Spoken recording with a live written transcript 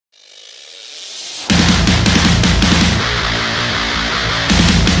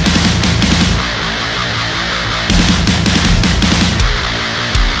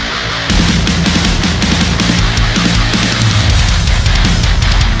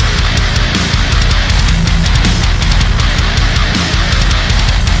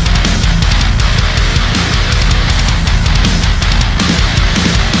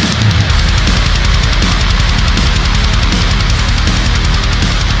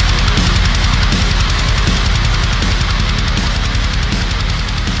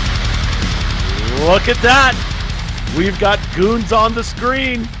Look at that. We've got goons on the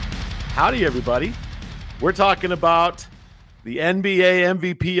screen. Howdy, everybody. We're talking about the NBA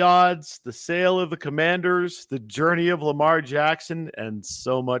MVP odds, the sale of the Commanders, the journey of Lamar Jackson, and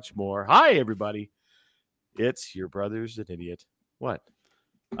so much more. Hi, everybody. It's your brother's an idiot. What?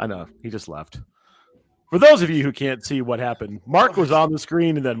 I know. He just left. For those of you who can't see what happened, Mark was on the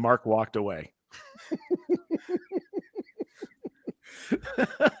screen and then Mark walked away.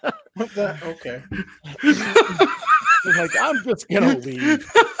 What the? Okay. Like, I'm just going to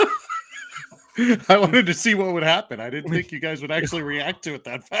leave. I wanted to see what would happen. I didn't think you guys would actually react to it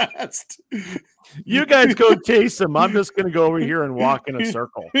that fast. You guys go chase him. I'm just going to go over here and walk in a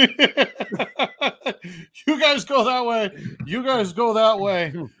circle. You guys go that way. You guys go that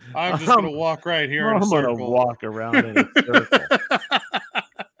way. I'm just going to walk right here in a circle. I'm going to walk around in a circle.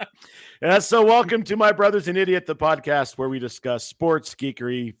 Yeah, so welcome to My Brother's an Idiot, the podcast where we discuss sports,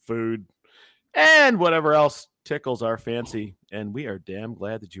 geekery, food, and whatever else tickles our fancy. And we are damn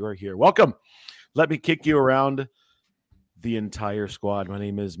glad that you are here. Welcome. Let me kick you around the entire squad. My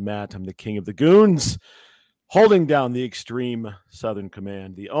name is Matt. I'm the king of the goons, holding down the extreme Southern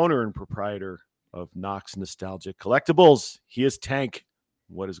Command, the owner and proprietor of Knox Nostalgic Collectibles. He is Tank.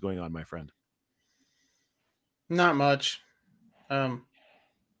 What is going on, my friend? Not much.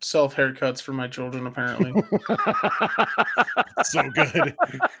 Self haircuts for my children, apparently. So good.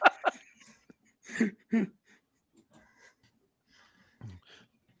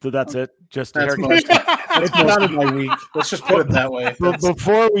 So that's it. Just That's haircut. That's most of my week. Let's just put it that way.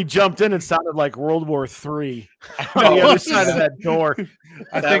 Before we jumped in, it sounded like World War III on the other side of that door.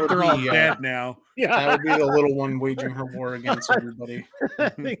 I think they're all dead now. Yeah, That would be the little one waging her war against everybody.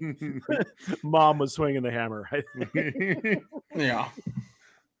 Mom was swinging the hammer. Yeah.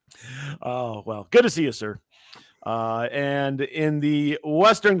 Oh, well, good to see you, sir. And in the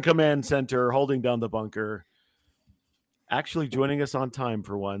Western Command Center, holding down the bunker, actually joining us on time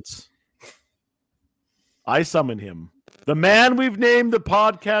for once, I summon him. The man we've named the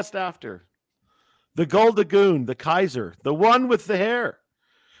podcast after. The Golden Goon, the Kaiser, the one with the hair.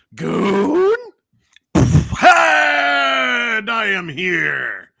 Goon? And I am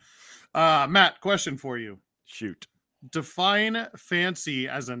here. Matt, question for you. Shoot. Define fancy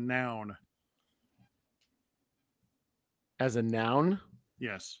as a noun. As a noun?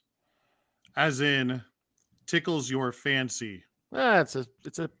 Yes. As in tickles your fancy. It's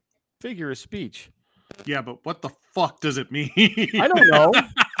a figure of speech. Yeah, but what the fuck does it mean? I don't know.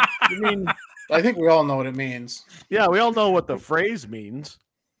 I mean, I think we all know what it means. yeah, we all know what the phrase means.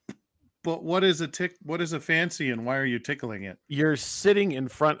 But what is a fancy and why are you tickling it? You're sitting in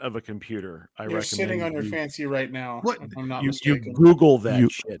front of a computer. You're recommend sitting on your you- fancy right now. What? If I'm not You mistaken. Google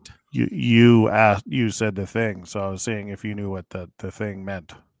that shit. You said the thing, so I was saying if you knew what the thing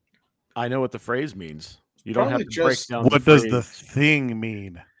meant. I know what the phrase means. You don't Probably have to break just- down What the does phrase. the thing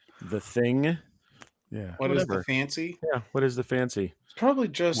mean? The thing? Yeah. What is whatever. the fancy? Yeah, what is the fancy? It's probably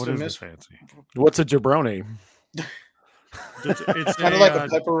just What a is mis. the fancy? What's a jabroni? It's Kind of like a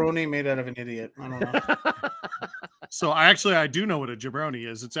pepperoni made out of an idiot. I don't know. So I do know what a jabroni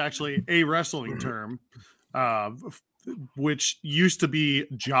is. It's actually a wrestling term, which used to be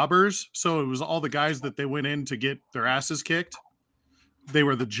jobbers. So it was all the guys that they went in to get their asses kicked. They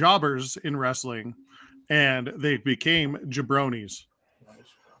were the jobbers in wrestling, and they became jabronis.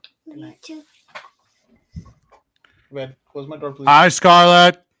 Me too. Red, close my door, please. Hi,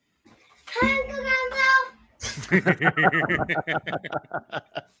 Scarlett.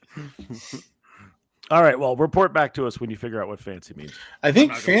 All right, well, report back to us when you figure out what fancy means. I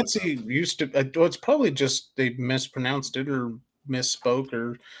think I'm not going with fancy used to. Well, it's probably just they mispronounced it or misspoke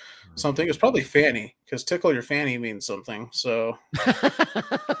or something. It's probably fanny because tickle your fanny means something. So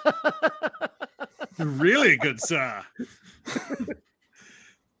Really good, sir.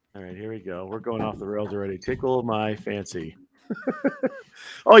 All right, here we go. We're going off the rails already. Tickle my fancy.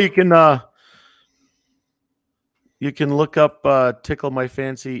 Oh, you can look up tickle my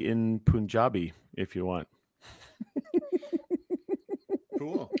fancy in Punjabi if you want.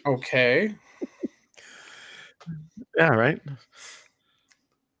 Cool. okay, Yeah, right.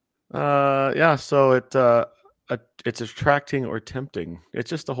 Yeah, so it's attracting or tempting. It's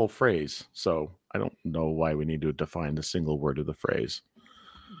just the whole phrase. So I don't know why we need to define the single word of the phrase.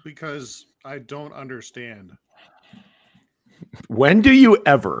 Because I don't understand. When do you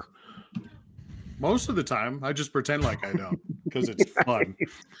ever? Most of the time, I just pretend like I don't because it's fun.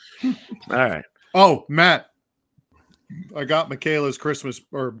 All right. Oh, Matt, I got Michaela's Christmas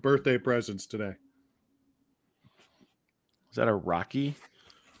or birthday presents today. Is that a Rocky?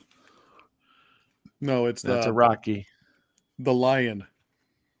 No, it's That's a Rocky. the lion.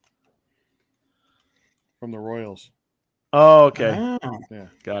 from the Royals. Oh, okay. Oh, Yeah.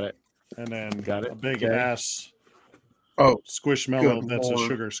 Got it. And then Got it. a big Okay. ass oh, squishmallow good that's Lord. a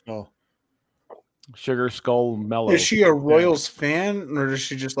sugar skull. Sugar Skull Mellow. Is she a Royals fan, or does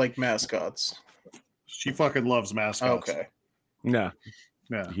she just like mascots? She fucking loves mascots. Okay. Yeah.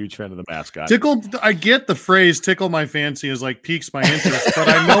 Yeah. Huge fan of the mascot. Tickle, I get the phrase tickle my fancy is like piques my interest, but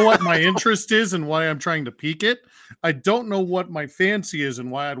I know what my interest is and why I'm trying to pique it. I don't know what my fancy is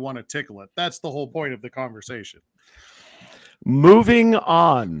and why I'd want to tickle it. That's the whole point of the conversation. Moving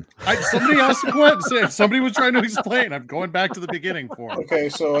on. Somebody else somebody was trying to explain. I'm going back to the beginning for him. Okay,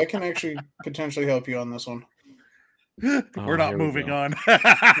 so I can actually potentially help you on this one. We're not here we moving go. on. We're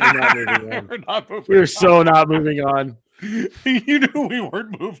not moving on. We're not moving We're on. so not moving on. You knew we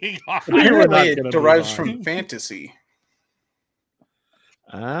weren't moving on. We were Apparently, not it gonna derives move on. from fantasy.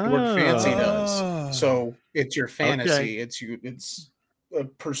 Ah, The word fancy does. So it's your fantasy. Okay. It's a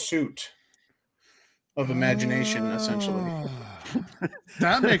pursuit of imagination, essentially.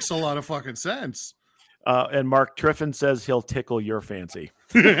 That makes a lot of fucking sense. And Mark Triffin says he'll tickle your fancy.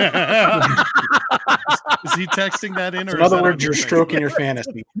 Is he texting that in? Or In is other that words, on you're your stroking your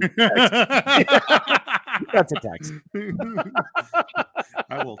fantasy. That's a text.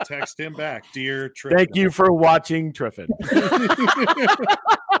 I will text him back, dear Triffin. Thank you for watching, Triffin.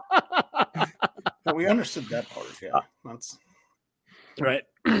 Well, we understood that part. Yeah, that's Right.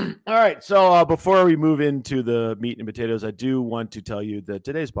 All right. So before we move into the meat and potatoes, I do want to tell you that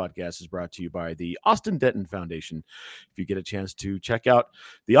today's podcast is brought to you by the Austin Denton Foundation. If you get a chance to check out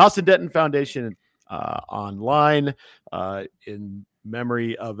the Austin Denton Foundation online in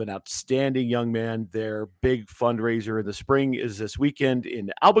memory of an outstanding young man, their big fundraiser in the spring is this weekend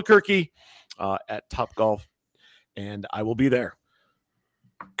in Albuquerque at Top Golf, and I will be there.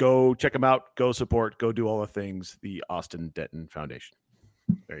 Go check them out. Go support. Go do all the things. The Austin Denton Foundation.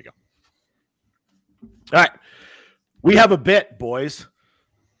 There you go. All right. We have a bit, boys.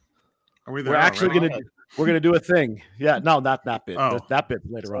 Are we there? We're actually already? gonna do a thing. Yeah, no, not that bit. Oh. That bit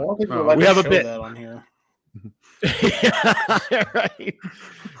later I on. don't think Oh. we're allowed We to have a show bit. that on here. Right.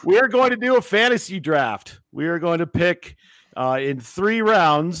 We are going to do a fantasy draft. We are going to pick in 3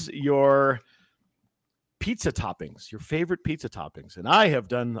 rounds your pizza toppings, your favorite pizza toppings. And I have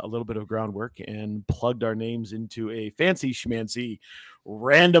done a little bit of groundwork and plugged our names into a fancy schmancy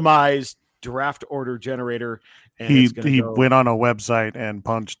randomized draft order generator. And He went on a website and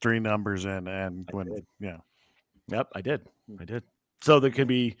punched 3 numbers in and went, yeah. Yep, I did. So there could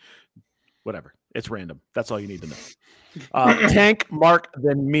be whatever. It's random. That's all you need to know. Tank, Mark,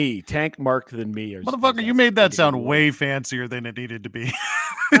 then me. Tank, Mark, then me. Motherfucker, you made that sound way fancier than it needed to be.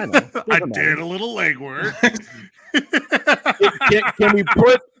 I know. I did a little legwork.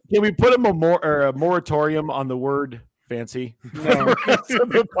 Can we put a moratorium on the word fancy? No. For the rest of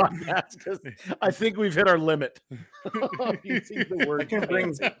the podcast? 'Cause I think we've hit our limit. Using the word I can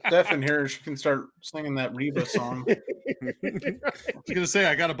bring Steph in here. She can start singing that Reba song. I was gonna say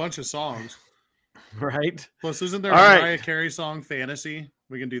I got a bunch of songs. Right. Plus, isn't there All a right. Mariah Carey song, "Fantasy"?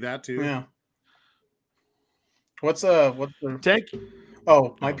 We can do that too. Yeah. What's the Tank.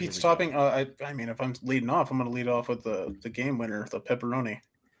 Oh, my Oh, pizza here we topping. I mean, if I'm leading off, I'm going to lead off with the game winner, the pepperoni.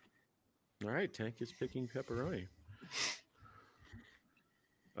 All right. Tank is picking pepperoni.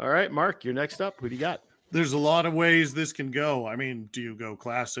 All right, Mark, you're next up. Who do you got? There's a lot of ways this can go. I mean, do you go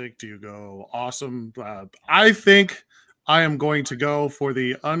classic? Do you go awesome? I think I am going to go for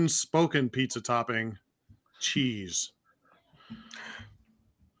the unspoken pizza topping, cheese.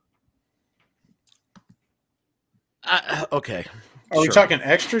 Okay. Are we Sure. talking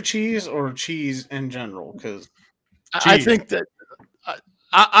extra cheese or cheese in general? Because I Cheese. think that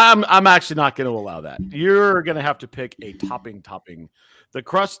I'm actually not going to allow that. You're going to have to pick a topping. The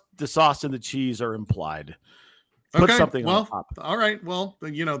crust, the sauce, and the cheese are implied. Put something on top. All right. Well,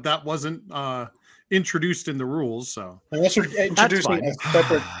 that wasn't introduced in the rules, so unless you're introducing fine. a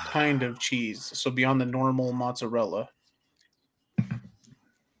separate kind of cheese, so beyond the normal mozzarella.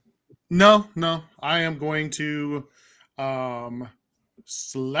 no. I am going to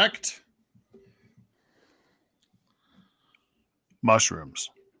select Mushrooms.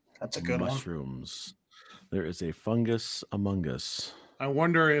 That's a good one. Mushrooms. There is a fungus among us. I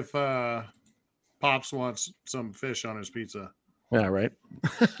wonder if Pops wants some fish on his pizza. Yeah, right.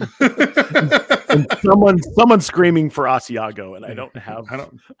 And someone screaming for Asiago, and I don't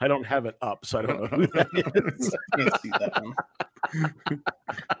have it up, so I don't know who that is. Can't see that one.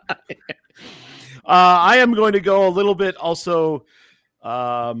 I am going to go a little bit also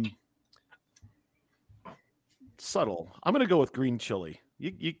subtle. I'm going to go with green chili.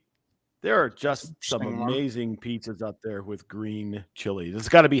 You There are just some Interesting one. amazing pizzas out there with green chili. It's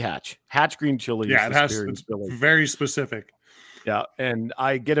got to be Hatch. Hatch green chili. Yeah, is it the has. superior It's chili. very specific. Yeah, and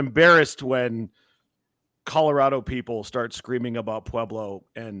I get embarrassed when Colorado people start screaming about Pueblo,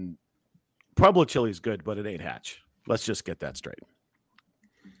 and Pueblo chili is good, but it ain't Hatch. Let's just get that straight.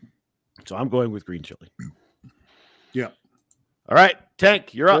 So I'm going with green chili. Yeah. All right,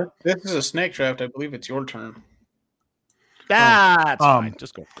 Tank, you're up. This is a snake draft. I believe it's your turn. That's fine.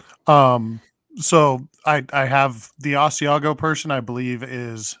 Just go. So I have the Asiago person, I believe,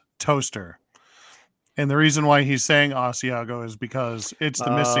 is Toaster. And the reason why he's saying Asiago is because it's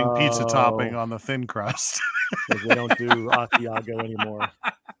the missing pizza topping on the thin crust. Because they don't do Asiago anymore.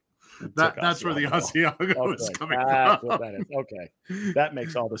 That's where the Asiago is coming That's from. what that is. Okay. That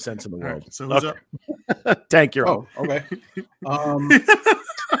makes all the sense in the All world. right, so who's up? Tank, you're up. Oh, okay.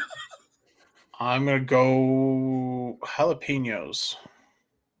 I'm gonna go jalapenos.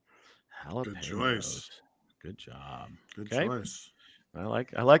 Good choice. Good job. Good Okay. choice. I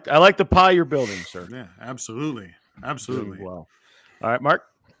like the pie you're building, sir. Yeah, absolutely. Absolutely. Doing well. All right, Mark.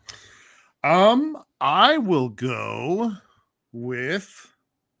 I will go with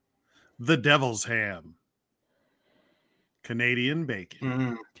the devil's ham. Canadian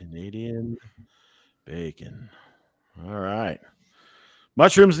bacon. Canadian bacon. All right.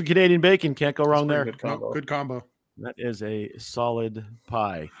 Mushrooms and Canadian bacon. Can't go wrong there. Good combo. Good combo. That is a solid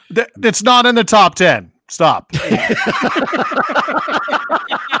pie. It's not in the top 10. Stop.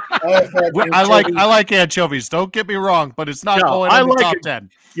 I like anchovies. Don't get me wrong, but it's not going in the top 10.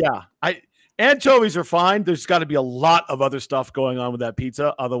 Yeah. Anchovies are fine. There's got to be a lot of other stuff going on with that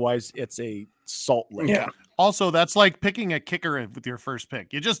pizza. Otherwise, it's a salt lick. Yeah. Also, that's like picking a kicker with your first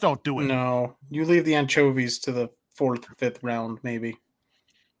pick. You just don't do it. No, you leave the anchovies to the 4th, 5th round, maybe.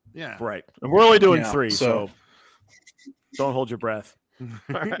 Yeah. Right. And we're only doing Yeah, 3, so- so don't hold your breath.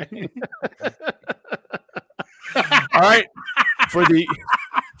 All right. All right. For the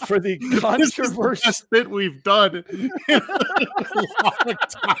controversy. Best bit we've done in a long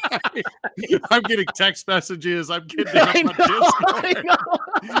time. I'm getting text messages. I'm getting it on Discord.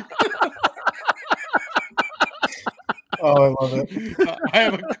 Oh, I love it.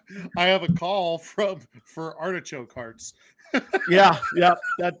 I have a call for artichoke hearts. Yeah.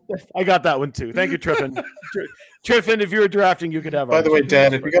 I got that one too. Thank you, Triffin. Triffin, if you were drafting, you could have. By the way,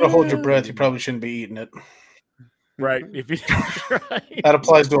 Dad, if you got to hold your breath, you probably shouldn't be eating it. Right. If you right. That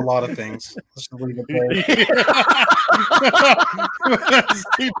applies to a lot of things. Let's just leave it there.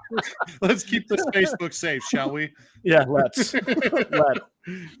 Let's keep this Facebook safe, shall we? Yeah, let's.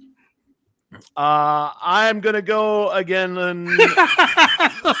 I'm gonna go again. And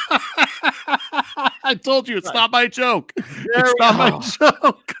I told you it's not my joke. It's not my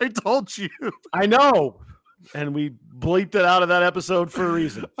joke. I told you. I know, and we bleeped it out of that episode for a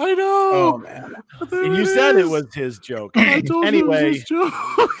reason. I know. Oh man! And you said it was his joke. I told Anyway, you it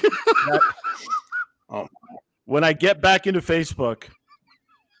was his joke. When I get back into Facebook,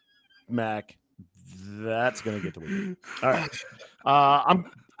 Mac, that's gonna get the week. All right.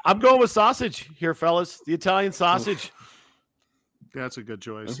 I'm going with sausage here, fellas. The Italian sausage. That's a good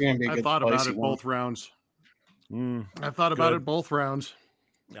choice. It's gonna be a I good thought about spicy it one. both rounds. I thought about it both rounds.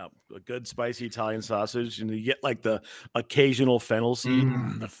 Yeah, a good spicy Italian sausage, and you get like the occasional fennel seed.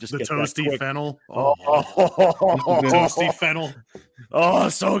 Just The get that toasty quick- fennel. Oh, Toasty fennel. oh,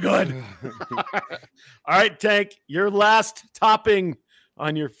 so good. All right, Tank, your last topping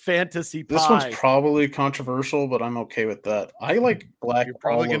on your fantasy pie. This one's probably controversial, but I'm okay with that. I like black You're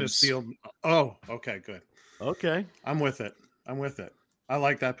probably going to olives. steal. Oh, okay, good. Okay. I'm with it. I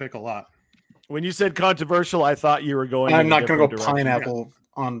like that pick a lot. When you said controversial, I thought you were going. I'm in a not going to go different direction. pineapple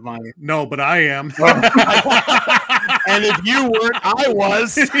on my. No, but I am. And if you weren't, I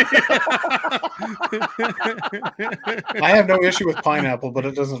was. I have no issue with pineapple, but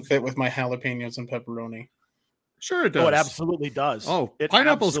it doesn't fit with my jalapenos and pepperoni. Sure, it does. Oh, it absolutely does. Oh, It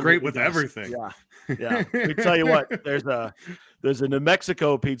pineapple's great with absolutely does. everything. Yeah. Let me tell you what. There's a New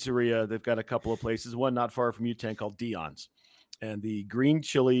Mexico pizzeria. They've got a couple of places. One not far from you, Tank, called Dion's, and the green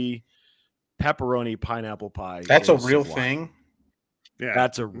chili pepperoni pineapple pie. That's a is real sublime. thing. Yeah,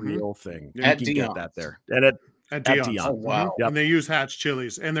 That's a real thing. At You can get Dion's. that there. And at Dion's. Dion's. Oh, wow. Yep. And they use Hatch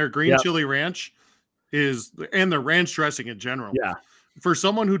chilies, and their green Yep. chili ranch and their ranch dressing in general. Yeah. For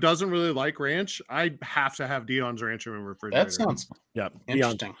someone who doesn't really like ranch, I have to have Dion's ranch in my refrigerator. That sounds Yep.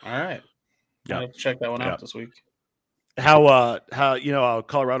 Dion's. interesting. All right. Yeah. I'll have to check that one Yeah. out this week. How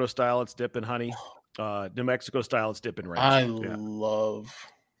Colorado style it's dipping honey. New Mexico style it's dipping ranch. I Yeah. love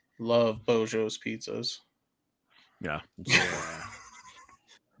Bojo's pizzas. Yeah.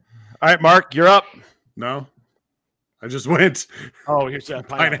 All right, Mark, you're up. No, I just went Oh, here's that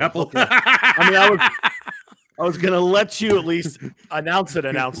pineapple. Okay. I mean, I was gonna let you at least announce it.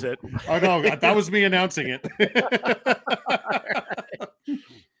 Oh no, that was me announcing it.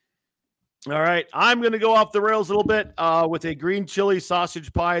 All right, I'm going to go off the rails a little bit with a green chili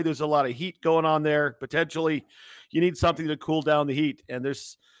sausage pie. There's a lot of heat going on there. Potentially, you need something to cool down the heat. And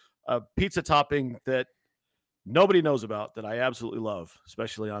there's a pizza topping that nobody knows about that I absolutely love,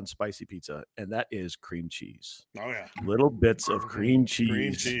 especially on spicy pizza, and that is cream cheese. Oh, yeah. Little bits of cream cheese.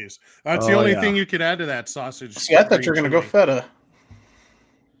 Cream cheese. That's the only thing you could add to that sausage. See, I thought you were going to go feta.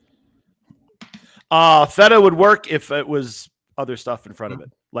 Feta would work if it was other stuff in front of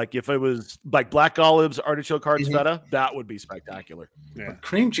it. Like if it was like black olives, artichoke hearts, feta, that would be spectacular. Yeah,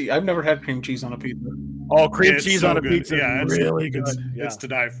 cream cheese. I've never had cream cheese on a pizza. Oh, cream cheese on a pizza, yeah, it's really good. It's to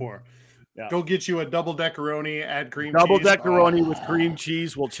die for. Yeah. Go get you a double deckeroni, add cream double cheese. Double-deckeroni with cream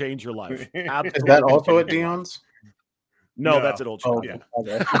cheese will change your life. Absolutely. Is that also at Dion's? No, that's at Old Chicago. Yeah.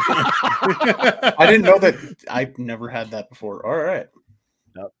 Okay. I didn't know that. I've never had that before. All right.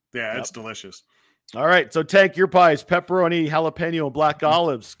 Yeah, it's delicious. All right, so Tank, your pies, pepperoni, jalapeno, and black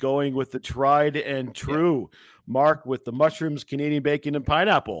olives, going with the tried and true. Mark with the mushrooms, Canadian bacon, and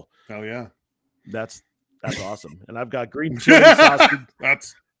pineapple. Oh yeah, that's awesome. And I've got green chili sausage.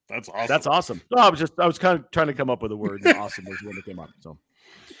 That's awesome. That's awesome. No, I was kind of trying to come up with a word. Awesome was when it came up. So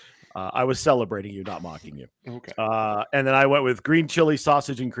I was celebrating you, not mocking you. Okay. And then I went with green chili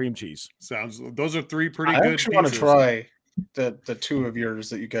sausage and cream cheese. Those are three pretty I good. actually want to try the two of yours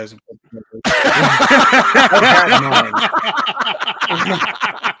that you guys have put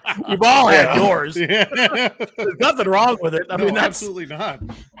We've all had yours. Yeah. There's nothing wrong with it. I mean, that's absolutely not.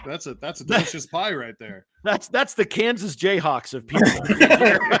 That's a delicious pie right there. That's the Kansas Jayhawks of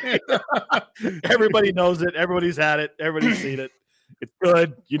pizza. Everybody knows it. Everybody's had it. Everybody's seen it. It's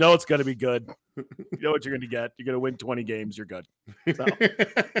good. You know it's going to be good. You know what you're going to get. You're going to win 20 games. You're good. So.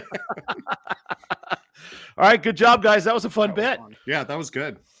 All right, good job, guys. That was a fun bit. Yeah, that was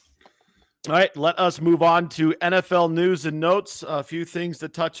good. All right, let us move on to NFL news and notes. A few things to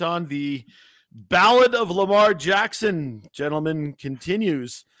touch on. The Ballad of Lamar Jackson, gentlemen,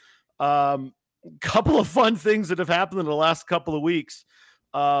 continues. Couple of fun things that have happened in the last couple of weeks.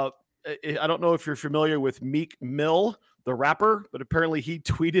 I don't know if you're familiar with Meek Mill, the rapper, but apparently he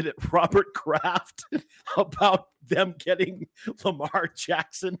tweeted at Robert Kraft about them getting Lamar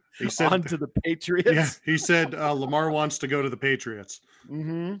Jackson onto the Patriots. Yeah, he said Lamar wants to go to the Patriots.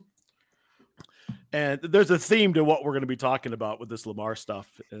 Mm-hmm. And there's a theme to what we're going to be talking about with this Lamar stuff.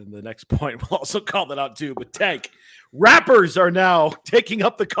 And the next point, we'll also call that out too. But Tank, rappers are now taking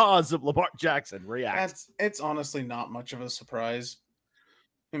up the cause of Lamar Jackson. React. It's honestly not much of a surprise.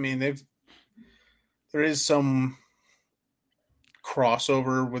 I mean, there is some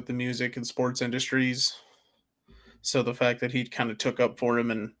crossover with the music and sports industries. So the fact that he kind of took up for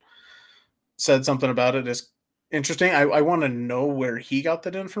him and said something about it is interesting. I want to know where he got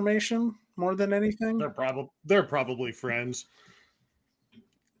that information more than anything. They're probably friends.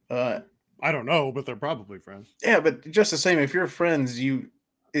 I don't know, but they're probably friends. Yeah, but just the same, if you're friends, did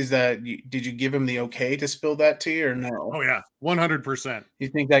you give him the okay to spill that to you or no? Oh yeah, 100%. You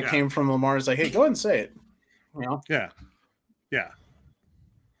think that came from Lamar's like, hey, go ahead and say it. You know? Yeah.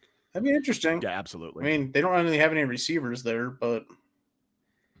 That'd be interesting. Yeah, absolutely. I mean, they don't really have any receivers there, but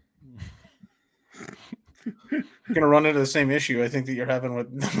you're going to run into the same issue, I think, that you're having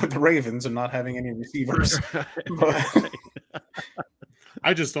with the Ravens and not having any receivers. But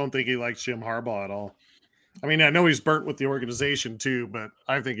I just don't think he likes Jim Harbaugh at all. I mean, I know he's burnt with the organization too, but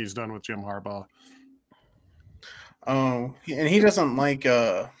I think he's done with Jim Harbaugh. Oh, and he doesn't like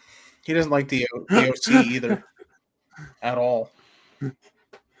the OC either at all.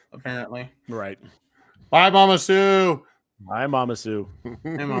 Apparently. Right. Bye, Mama Sue. Hi, Mama Sue.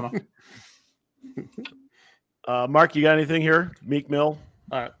 Hey, Mama. Mark, you got anything here? Meek Mill?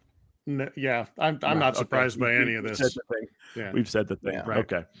 No, yeah, I'm not surprised by any of this. We've said the thing. Yeah. Right.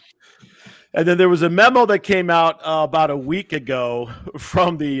 Okay. And then there was a memo that came out about a week ago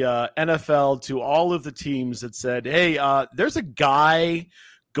from the NFL to all of the teams that said, hey, there's a guy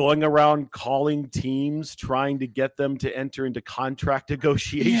going around calling teams, trying to get them to enter into contract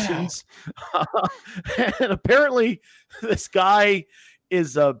negotiations. Yeah. And apparently this guy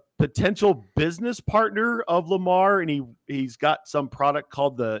is a potential business partner of Lamar, and he's got some product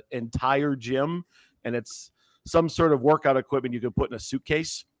called the Entire Gym, and it's some sort of workout equipment you can put in a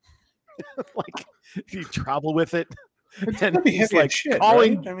suitcase. Like you travel with it. And he's like shit,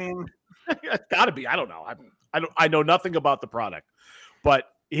 calling. Right? I mean, it's gotta be. I don't know. I know nothing about the product, but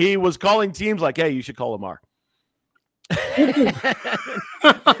he was calling teams like, hey, you should call Lamar. Cool,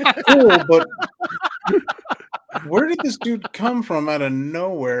 but Where did this dude come from out of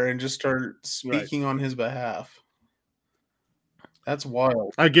nowhere and just start speaking on his behalf? That's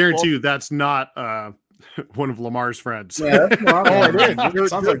wild. I guarantee you that's not one of Lamar's friends. Yeah, that's what I'm it is. wondering.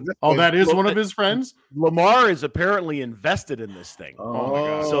 Sounds like this Oh, guy- that is one of his friends? Lamar is apparently invested in this thing. Oh my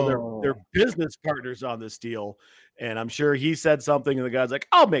God. So they're business partners on this deal. And I'm sure he said something, and the guy's like,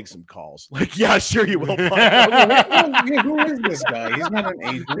 I'll make some calls. Like, yeah, sure you will. Who is this guy? He's not an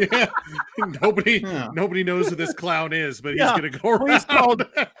agent. Yeah. Nobody knows who this clown is, but he's Yeah. gonna go Please around.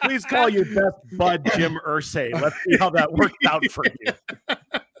 Please call your best bud, Jim Irsay. Let's see how that worked out for you.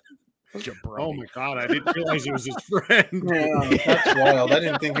 Jabroni. Oh my God, I didn't realize it was his friend. Yeah, that's wild. I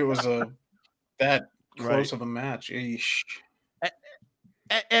didn't think it was that close Right. of a match. Eesh.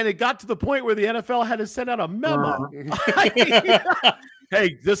 And it got to the point where the NFL had to send out a memo.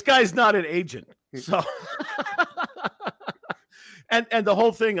 Hey, this guy's not an agent. So and the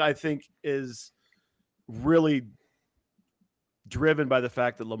whole thing, I think, is really driven by the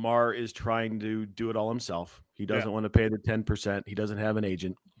fact that Lamar is trying to do it all himself. He doesn't want to pay the 10%. He doesn't have an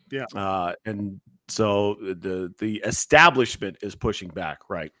agent. Yeah. And so the establishment is pushing back,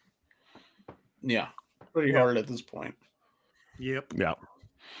 right? Yeah, pretty hard at this point. Yep. Yeah.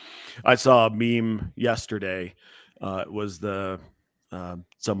 I saw a meme yesterday. It was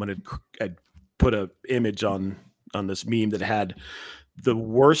someone had put an image on this meme that had the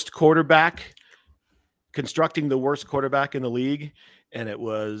worst quarterback, constructing the worst quarterback in the league. And it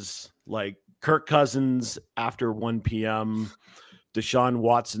was like Kirk Cousins after 1 p.m., Deshaun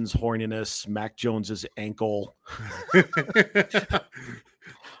Watson's horniness, Mac Jones's ankle,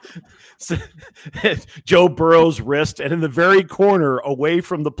 Joe Burrow's wrist, and in the very corner away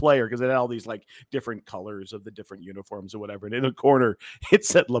from the player, because it had all these like different colors of the different uniforms or whatever. And in the corner, it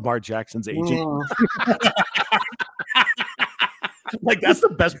said Lamar Jackson's agent. Like, that's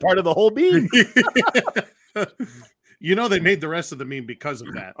the best part of the whole meme. You know, they made the rest of the meme because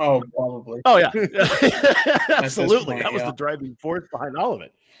of that. Oh, probably. Oh, yeah. Absolutely. point, That was yeah. the driving force behind all of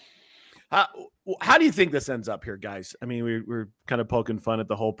it. How do you think this ends up here, guys? I mean, we're kind of poking fun at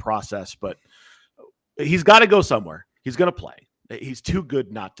the whole process, but he's got to go somewhere. He's going to play. He's too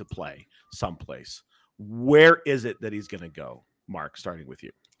good not to play someplace. Where is it that he's going to go, Mark, starting with you?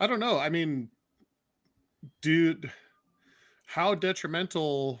 I don't know. I mean, dude, how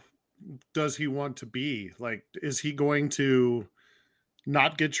detrimental does he want to be? Like, is he going to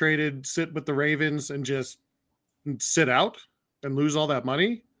not get traded, sit with the Ravens, and just sit out and lose all that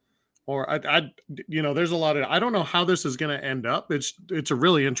money? Or there's a lot of, I don't know how this is going to end up. It's a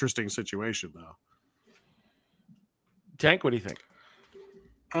really interesting situation, though. Tank, what do you think?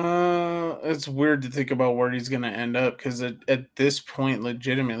 It's weird to think about where he's going to end up, because at this point,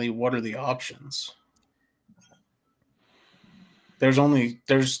 legitimately, what are the options? There's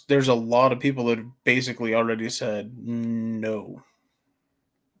a lot of people that have basically already said no.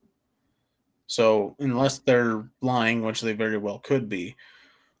 So unless they're lying, which they very well could be,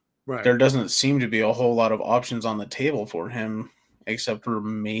 Right. there doesn't seem to be a whole lot of options on the table for him, except for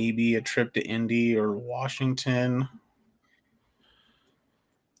maybe a trip to Indy or Washington.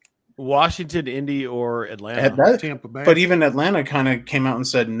 Washington, Indy, or Atlanta? Tampa Bay. But even Atlanta kind of came out and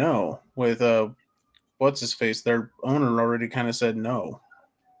said no with what's his face? Their owner already kind of said no.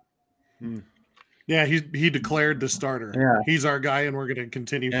 Yeah, he declared the starter. Yeah. He's our guy, and we're going to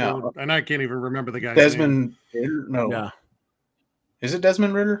continue Yeah. forward. And I can't even remember the guy's name. Desmond Ritter? No. Yeah. Is it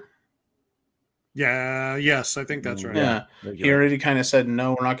Desmond Ritter? Yeah, yes, I think that's right. Yeah. He already kind of said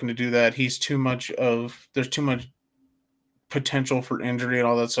no, we're not going to do that. There's too much potential for injury and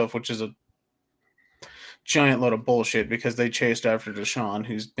all that stuff, which is a giant load of bullshit, because they chased after Deshaun,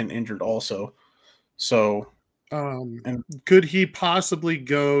 who's been injured also. So could he possibly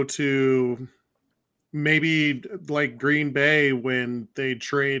go to maybe like Green Bay when they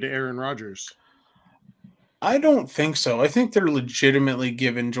trade Aaron Rodgers? I don't think so. I think they're legitimately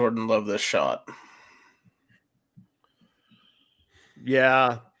giving Jordan Love this shot.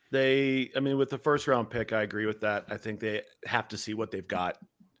 Yeah, with the first round pick, I agree with that. I think they have to see what they've got,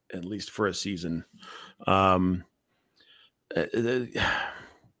 at least for a season. New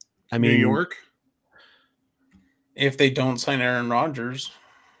York? If they don't sign Aaron Rodgers.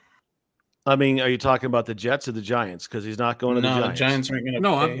 I mean, are you talking about the Jets or the Giants? Because he's not going to the Giants. The Giants aren't going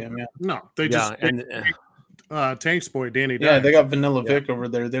to pay him. Yeah. No, they just Tank's boy, Danny. Yeah, Dimes. they got Vanilla Vick over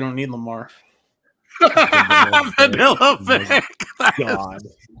there. They don't need Lamar. Vanilla Vick. God.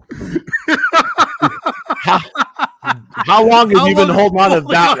 How long have you been holding on to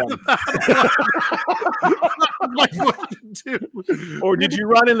that one? My question too. Or did you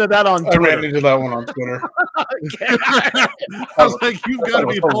run into that on I ran Twitter? into that one on Twitter. I was like, you've got to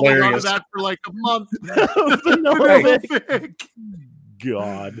be holding on to that for like a month. Vanilla Vick.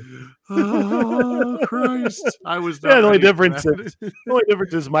 God. Oh Christ! I was not Yeah, the only ready for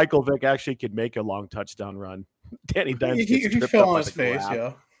difference is Michael Vick actually could make a long touchdown run. Danny Dimes He gets tripped fell up on by his the face,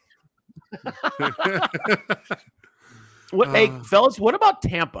 grab. yeah. Hey, fellas, what about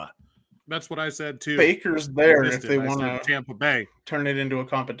Tampa? That's what I said too. Baker's there Missed if they it. I want said to Tampa Bay. turn it into a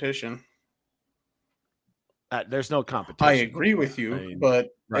competition. There's no competition. I agree with you, I mean, but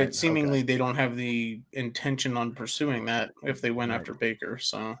right, it seemingly they don't have the intention on pursuing that if they went after Baker.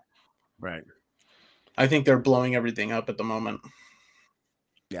 So Right. I think they're blowing everything up at the moment.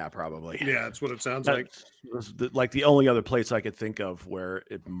 Yeah, probably. Yeah, that's what it sounds That like. was like the only other place I could think of where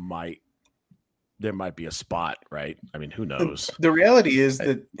there might be a spot, right? I mean, who knows? The reality is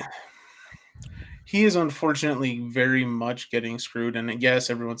that he is unfortunately very much getting screwed. And yes,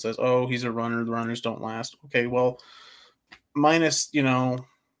 everyone says, oh, he's a runner. The runners don't last. Okay, well, minus,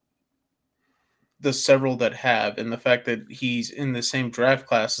 the several that have, and the fact that he's in the same draft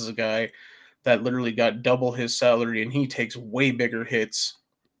class as a guy that literally got double his salary and he takes way bigger hits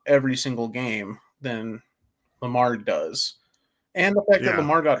every single game than Lamar does. And the fact that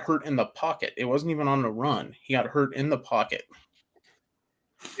Lamar got hurt in the pocket. It wasn't even on the run. He got hurt in the pocket.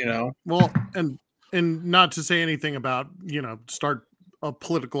 Well, and not to say anything about, start a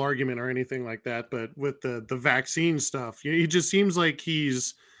political argument or anything like that, but with the vaccine stuff, he just seems like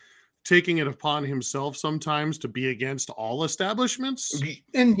he's taking it upon himself sometimes to be against all establishments.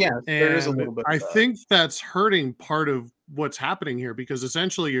 And yeah, there is a little bit. I think that's hurting part of what's happening here, because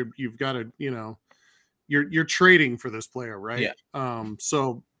essentially you've got to, you're trading for this player, right? Yeah.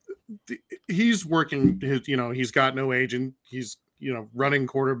 So he's working his, he's got no agent. He's, running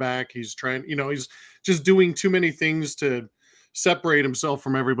quarterback. He's trying, he's just doing too many things to separate himself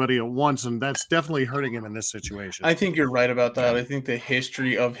from everybody at once. And that's definitely hurting him in this situation. I think you're right about that. I think the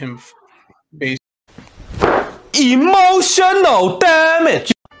history of him emotional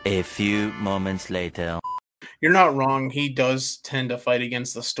damage. A few moments later. You're not wrong. He does tend to fight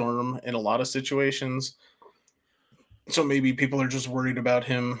against the storm in a lot of situations. So maybe people are just worried about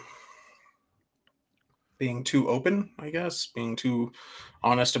him being too open, I guess, being too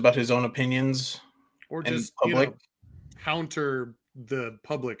honest about his own opinions. Or just, public. Counter the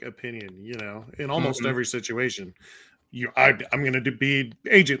public opinion, in almost every situation. I'm going to be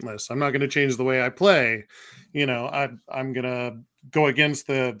agentless. I'm not going to change the way I play. I'm going to go against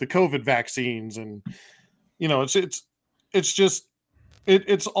the COVID vaccines, and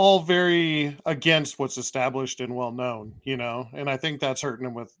it's all very against what's established and well known, and I think that's hurting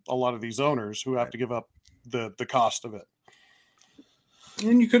him with a lot of these owners who have to give up the cost of it.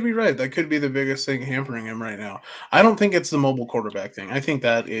 And you could be right. That could be the biggest thing hampering him right now. I don't think it's the mobile quarterback thing. I think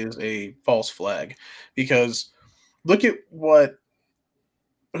that is a false flag, because look at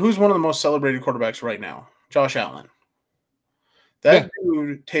who's one of the most celebrated quarterbacks right now? Josh Allen. That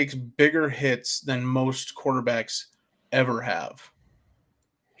dude takes bigger hits than most quarterbacks ever have.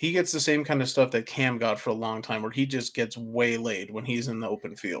 He gets the same kind of stuff that Cam got for a long time, where he just gets waylaid when he's in the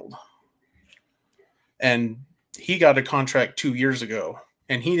open field. And he got a contract 2 years ago,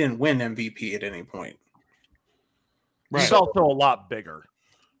 and he didn't win MVP at any point. Right. He's also a lot bigger.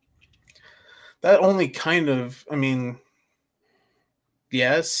 That only kind of,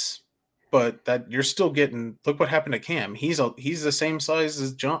 yes, but that you're still getting. Look what happened to Cam. He's the same size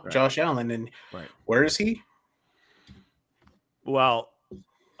as Josh Allen, and where is he? Well,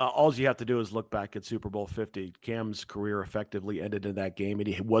 all you have to do is look back at Super Bowl 50. Cam's career effectively ended in that game, and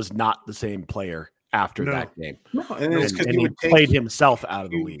he was not the same player after that game. No, and it's because he played himself out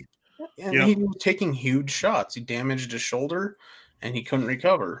of the league. And he was taking huge shots. He damaged his shoulder, and he couldn't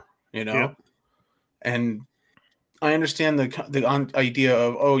recover. And I understand the idea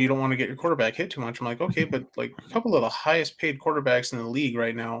of, you don't want to get your quarterback hit too much. I'm like, okay, but like a couple of the highest paid quarterbacks in the league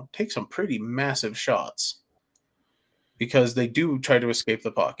right now take some pretty massive shots, because they do try to escape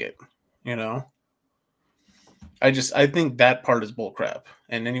the pocket. I think that part is bullcrap,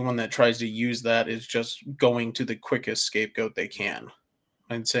 and anyone that tries to use that is just going to the quickest scapegoat they can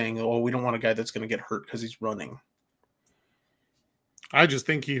and saying, we don't want a guy that's going to get hurt because he's running. I just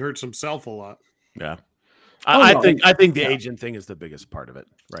think he hurts himself a lot. Yeah. I think the agent thing is the biggest part of it,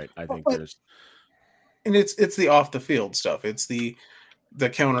 right? I think it's the off the field stuff. It's the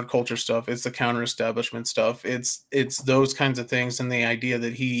counterculture stuff. It's the counter establishment stuff. It's those kinds of things, and the idea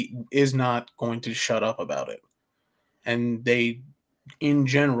that he is not going to shut up about it. And in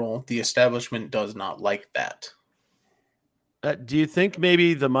general, the establishment does not like that. Do you think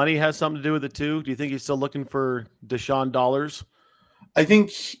maybe the money has something to do with it too? Do you think he's still looking for Deshaun dollars? I think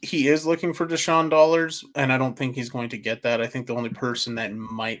he is looking for Deshaun dollars, and I don't think he's going to get that. I think the only person that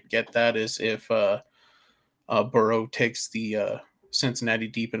might get that is if Burrow takes the Cincinnati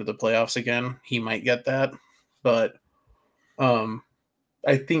deep into the playoffs again. He might get that, but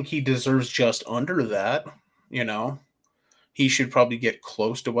I think he deserves just under that. You know, he should probably get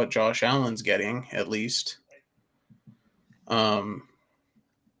close to what Josh Allen's getting at least.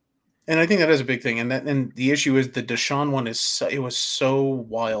 And I think that is a big thing. And the issue is the Deshaun one it was so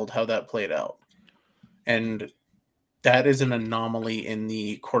wild how that played out. And that is an anomaly in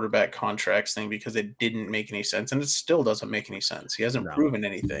the quarterback contracts thing because it didn't make any sense. And it still doesn't make any sense. He hasn't proven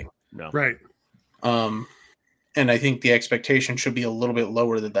anything. No. Right. And I think the expectation should be a little bit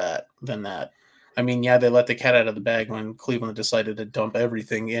lower than that. I mean, yeah, they let the cat out of the bag when Cleveland decided to dump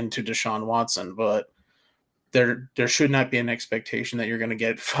everything into Deshaun Watson, but there should not be an expectation that you're going to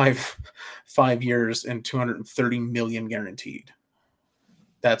get five years and $230 million guaranteed.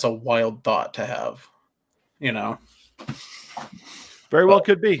 That's a wild thought to have, you know. Very well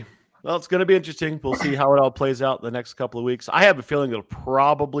could be. Well, it's going to be interesting. We'll see how it all plays out in the next couple of weeks. I have a feeling it'll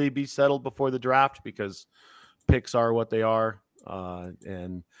probably be settled before the draft because picks are what they are.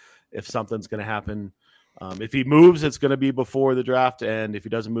 And if something's going to happen, if he moves, it's going to be before the draft. And if he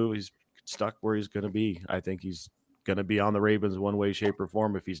doesn't move, he's stuck where he's going to be. I think he's going to be on the Ravens one way, shape, or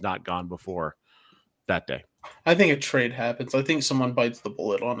form if he's not gone before that day. I think a trade happens. I think someone bites the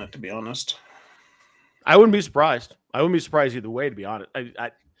bullet on it, to be honest. I wouldn't be surprised. I wouldn't be surprised either way, to be honest.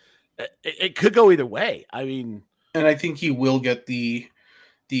 It could go either way. I mean, and I think he will get the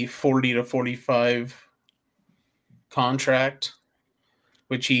 40 to 45 contract,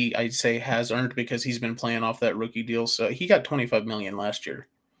 which I'd say has earned because he's been playing off that rookie deal. So he got $25 million last year.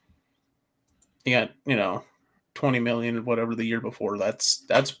 He got, 20 million, whatever the year before. That's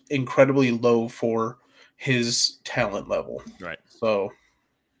incredibly low for his talent level. Right. So,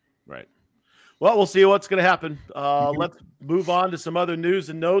 right. Well, we'll see what's going to happen. Let's move on to some other news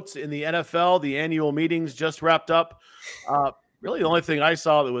and notes in the NFL. The annual meetings just wrapped up. Really, the only thing I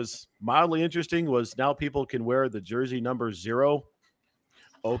saw that was mildly interesting was now people can wear the jersey number 0.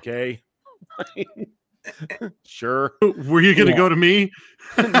 Okay. Sure. Were you going to go to me?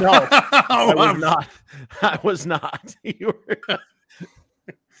 No, I was not. You were...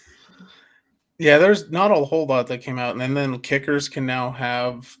 Yeah, there's not a whole lot that came out. And then kickers can now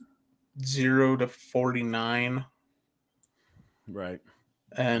have 0 to 49. Right.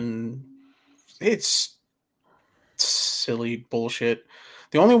 And it's silly bullshit.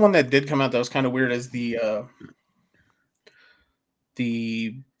 The only one that did come out that was kind of weird is the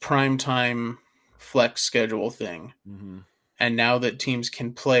primetime flex schedule thing. Mm-hmm. And now that teams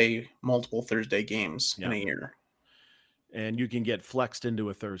can play multiple Thursday games in a year. And you can get flexed into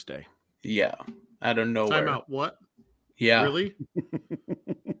a Thursday. Yeah. Out of nowhere. Time out. What? Yeah. Really?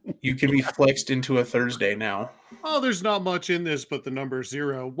 You can be flexed into a Thursday now. Oh, there's not much in this but the number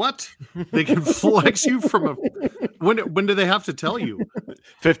 0. What? They can flex you from a... When do they have to tell you?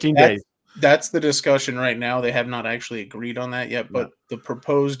 15 days. That's the discussion right now. They have not actually agreed on that yet, but the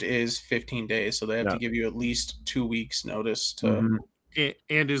proposed is 15 days. So they have to give you at least 2 weeks notice to. Mm-hmm.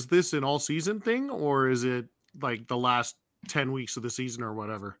 And is this an all season thing or is it like the last 10 weeks of the season or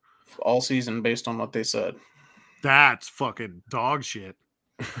whatever? All season based on what they said. That's fucking dog shit.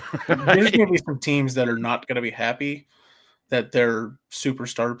 There's going to be some teams that are not going to be happy that their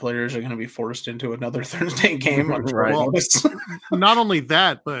superstar players are going to be forced into another Thursday game. On Right. well, not only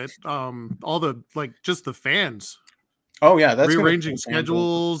that, but all the just the fans. Oh yeah, that's rearranging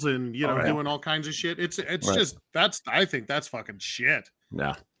schedules and doing all kinds of shit. It's Right. just I think that's fucking shit.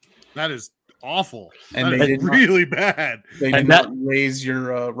 Yeah, that is awful. And that they is really bad. They did not raise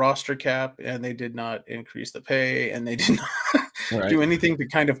your roster cap, and they did not increase the pay, and they did not do anything to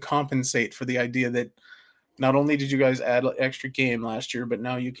kind of compensate for the idea that not only did you guys add an extra game last year, but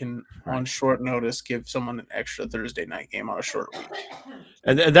now you can, on short notice, give someone an extra Thursday night game on a short week.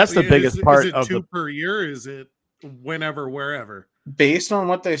 And that's the biggest part is it of 2 per year? Is it whenever, wherever? Based on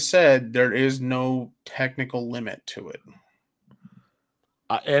what they said, there is no technical limit to it.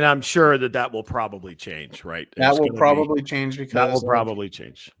 And I'm sure that will probably change, right? That will probably change because that will probably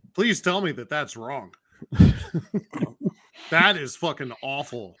change. Please tell me that that's wrong. That is fucking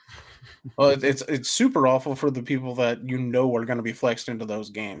awful. Well, it's super awful for the people that are going to be flexed into those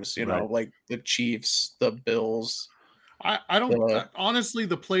games. Like the Chiefs, the Bills. I don't honestly,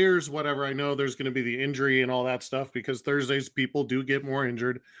 the players, whatever. I know there's going to be the injury and all that stuff because Thursdays people do get more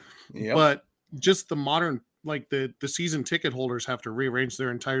injured. Yep. But just the modern like the season ticket holders have to rearrange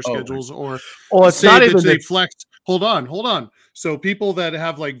their entire Oh. schedules, or it's say not that even they the- flex. Hold on. So people that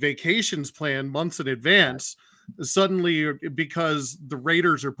have like vacations planned months in advance, suddenly, because the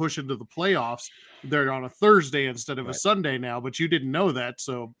Raiders are pushing to the playoffs, they're on a Thursday instead of a Sunday now. But you didn't know that,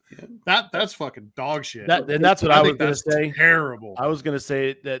 so that's fucking dog shit. and that's what I was think going to that's say. terrible. I was going to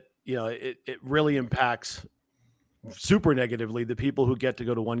say that it really impacts super negatively the people who get to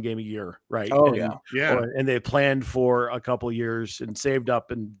go to one game a year, right? Oh, and, Yeah. and they planned for a couple of years and saved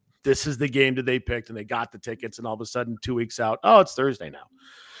up, and this is the game that they picked, and they got the tickets, and all of a sudden 2 weeks out, it's Thursday now.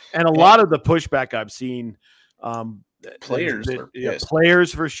 And a lot of the pushback I've seen, Players are pissed.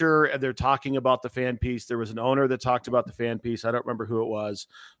 players for sure, and they're talking about the fan piece. There was an owner that talked about the fan piece. I don't remember who it was.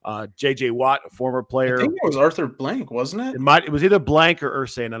 JJ Watt, a former player. I think it was Arthur Blank, wasn't it? It was either Blank or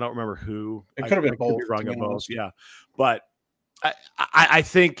Ursane. I don't remember who. It could have been both. Wrong on both. Yeah, but I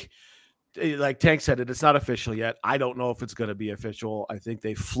think, like Tank said, it's not official yet. I don't know if it's going to be official. I think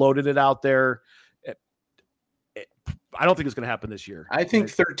they floated it out there. I don't think it's going to happen this year. I think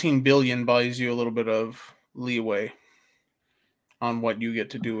 13 billion buys you a little bit of leeway on what you get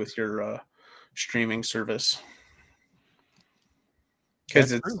to do with your streaming service.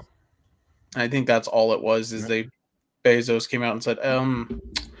 Because I think that's all it was. Is Bezos came out and said,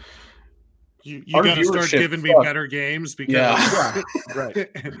 You our got to start viewership giving me sucks. better games because Right.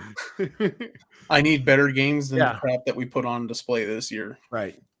 I need better games than Yeah. the crap that we put on display this year.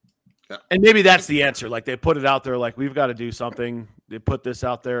 Right. And maybe that's the answer. Like they put it out there, like we've got to do something. They put this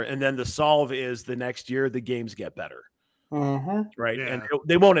out there, and then the solve is the next year the games get better, right? Yeah. And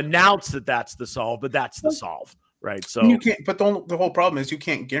they won't announce that that's the solve, but that's the solve, right? So You can't. But the whole problem is you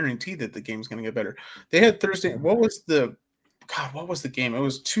can't guarantee that the game's going to get better. They had Thursday. What was the game? It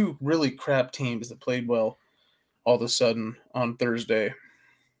was two really crap teams that played well all of a sudden on Thursday.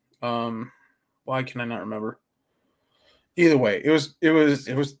 Why can I not remember? Either way, it was.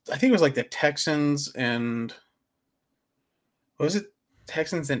 I think it was like the Texans and was it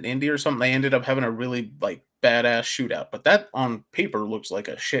Texans and Indy or something? They ended up having a really like badass shootout, but that on paper looks like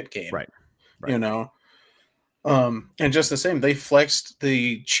a shit game, Right. You know. And just the same, they flexed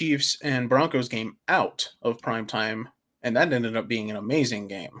the Chiefs and Broncos game out of prime time, and that ended up being an amazing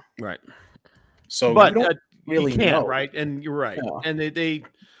game. right. So, But you don't really you can't, know, right? And you're right. Yeah. And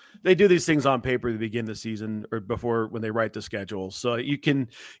they do these things on paper at the beginning of the season or before when they write the schedule. So you can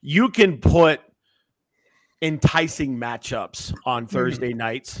put enticing matchups on Thursday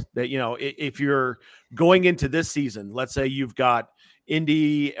nights that, if you're going into this season, let's say you've got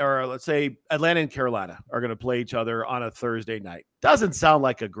Indy or let's say Atlanta and Carolina are going to play each other on a Thursday night. Doesn't sound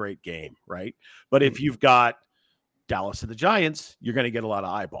like a great game, right? But if you've got Dallas and the Giants, you're going to get a lot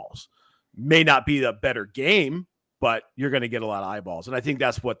of eyeballs. May not be the better game, but you're going to get a lot of eyeballs. And I think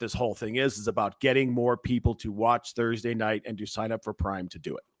that's what this whole thing is about getting more people to watch Thursday night and to sign up for Prime to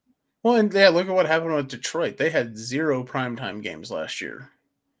do it. Well, and yeah, look at what happened with Detroit. They had 0 primetime games last year,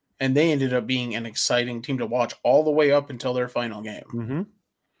 and they ended up being an exciting team to watch all the way up until their final game. Mm-hmm. And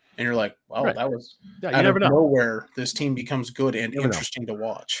you're like, wow, Right. that was Yeah, you out never of know. nowhere. This team becomes good and Never know. interesting to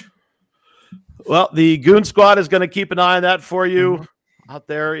watch. Well, the Goon Squad is going to keep an eye on that for you out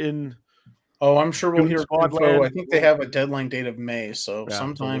there in. Oh, I'm sure we'll Goon hear Squad info. land. I think they have a deadline date of May, so Yeah,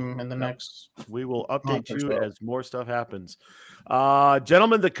 sometime in the yeah. next. We will update Month or you so. as more stuff happens.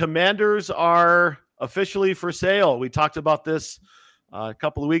 Gentlemen, the Commanders are officially for sale. We talked about this a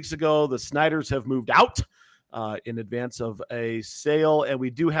couple of weeks ago. The Snyders have moved out in advance of a sale, and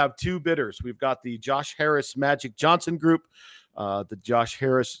we do have 2 bidders. We've got the Josh Harris Magic Johnson Group. The Josh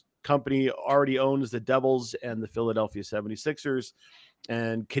Harris company already owns the Devils and the Philadelphia 76ers,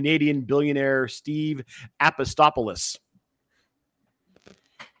 and Canadian billionaire Steve Apostopoulos.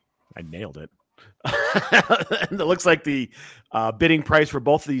 I nailed it. And it looks like the bidding price for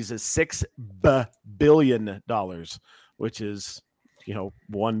both of these is $6 billion, which is,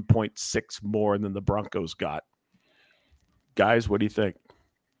 1.6 more than the Broncos got. Guys, what do you think?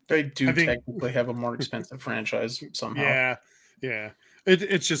 They do I think- technically have a more expensive franchise somehow. Yeah.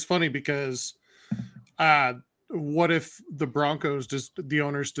 It's just funny because what if the Broncos, the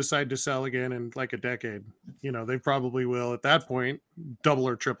owners decide to sell again in like a decade? They probably will at that point double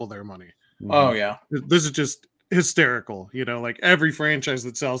or triple their money. Oh, yeah. This is just hysterical. Like every franchise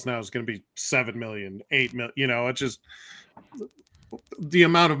that sells now is going to be 7 million, 8 million. It's just the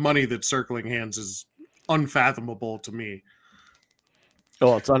amount of money that's circling hands is unfathomable to me.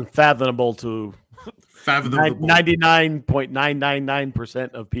 Oh, it's unfathomable to Fathomable.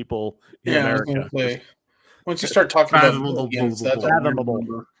 99.999% of people in Yeah, I was America. gonna say, once you start talking about Fathomable. billions, that's a weird Fathomable.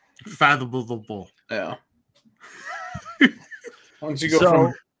 number. Fathomable. Yeah. Once you go So-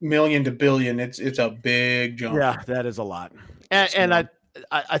 from million to billion, it's a big jump. Yeah, that is a lot. And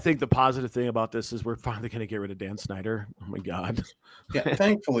I think the positive thing about this is we're finally going to get rid of Dan Snyder. Oh my God. Yeah,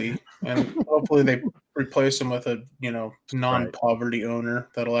 thankfully, and hopefully they replace him with a non-poverty owner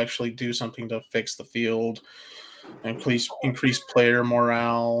that'll actually do something to fix the field and increase player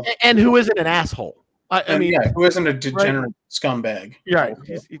morale. And who isn't an asshole? I mean, who isn't a degenerate scumbag? Right.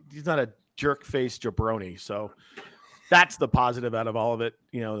 He's not a jerk-faced jabroni. So that's the positive out of all of it.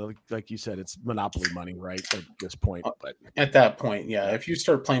 Like you said, it's monopoly money, right? At this point, but at that point, yeah. If you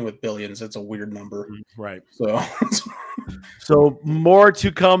start playing with billions, it's a weird number, right? So more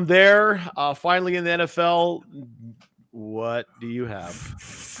to come there. Finally, in the NFL, what do you have?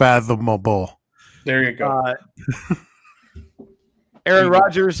 Fathomable. There you go. Aaron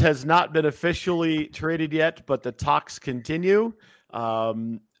Rodgers has not been officially traded yet, but the talks continue.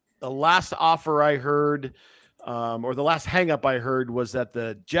 The last offer I heard. Or the last hang-up I heard was that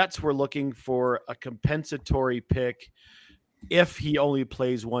the Jets were looking for a compensatory pick if he only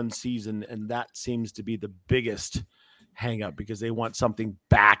plays one season, and that seems to be the biggest hang-up because they want something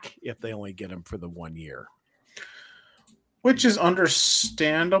back if they only get him for the 1 year. Which is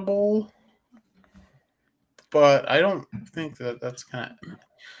understandable, but I don't think that's kind of...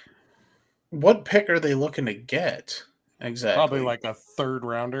 What pick are they looking to get exactly? Probably like a third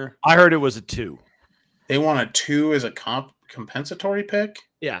rounder. I heard it was a 2. They want a 2 as a compensatory pick?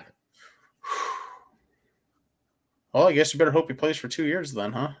 Yeah. Well, I guess you better hope he plays for 2 years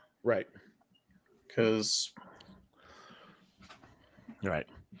then, huh? Right. Because... Right.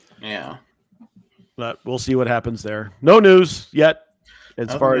 Yeah. But we'll see what happens there. No news yet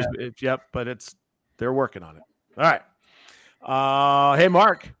as far as... Yep, but they're working on it. All right. Hey,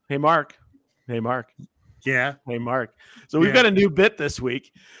 Mark. Yeah. Hey, Mark. So we've got a new bit this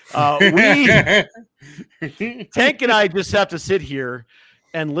week. Tank and I just have to sit here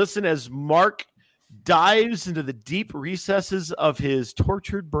and listen as Mark dives into the deep recesses of his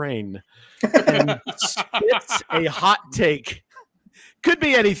tortured brain and spits a hot take. Could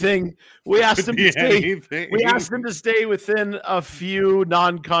be anything. We asked him to stay. We asked him to stay within a few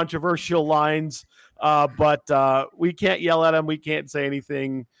non-controversial lines, but we can't yell at him. We can't say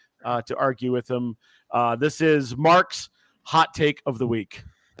anything to argue with him. This is Mark's hot take of the week.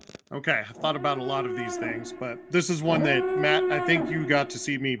 Okay, I thought about a lot of these things, but this is one that, Matt, I think you got to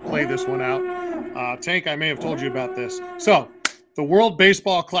see me play this one out. Tank, I may have told you about this. So, the World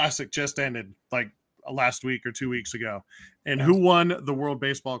Baseball Classic just ended, like last week or 2 weeks ago. And who won the World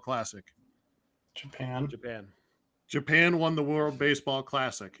Baseball Classic? Japan. Japan won the World Baseball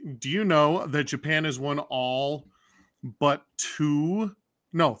Classic. Do you know that Japan has won all but 3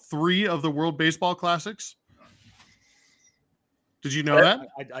 of the World Baseball Classics? Did you know that?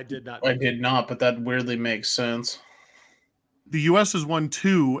 I did not. I did not, but that weirdly makes sense. The U.S. has won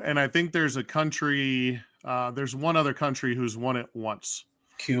 2, and I think there's a country, there's one other country who's won it once.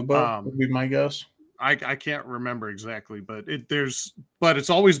 Cuba would be my guess. I can't remember exactly, but it's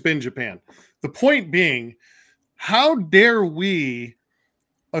always been Japan. The point being, how dare we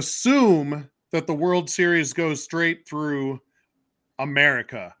assume that the World Series goes straight through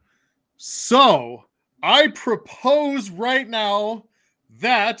America? So I propose right now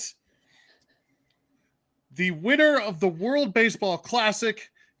that the winner of the World Baseball Classic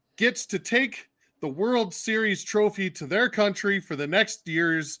gets to take the World Series trophy to their country for the next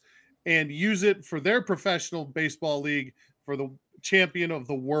years and use it for their professional baseball league for the champion of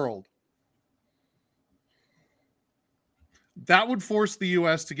the world. That would force the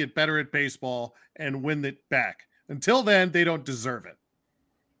U.S. to get better at baseball and win it back. Until then, they don't deserve it.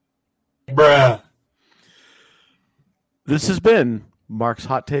 Bruh. This has been Mark's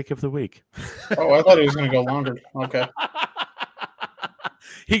hot take of the week. Oh, I thought he was going to go longer. Okay.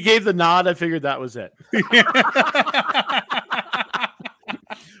 He gave the nod. I figured that was it.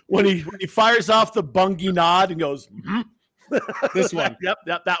 When he fires off the Bungie nod and goes, This one. Yep,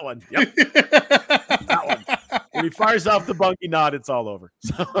 that one. Yep. That one. When he fires off the Bungie nod, it's all over.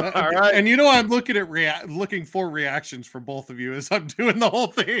 So, all right. And I'm looking for reactions from both of you as I'm doing the whole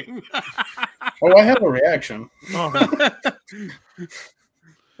thing. Oh, I have a reaction.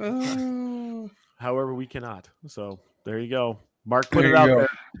 However, we cannot. So there you go. Mark put it out there.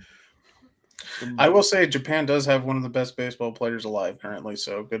 I will say Japan does have one of the best baseball players alive currently,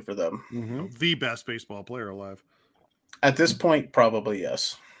 so good for them. Mm-hmm. The best baseball player alive. At this point, probably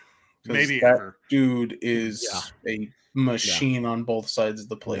yes. Maybe that ever. Dude is a machine on both sides of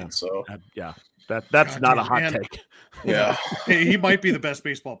the plate. So That's God not a damn, hot and- take. Yeah. He might be the best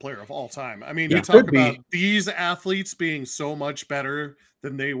baseball player of all time. I mean, He you talk could be. about these athletes being so much better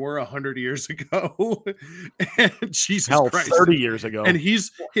than they were 100 years ago. And Jesus Hell, Christ. 30 years ago. And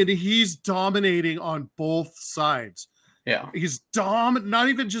he's dominating on both sides. Yeah. He's not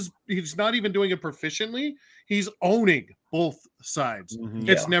even doing it proficiently. He's owning both sides. Mhm.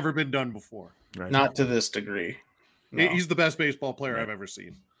 It's Yeah. never been done before. Right. Not to this degree. No. He's the best baseball player Right. I've ever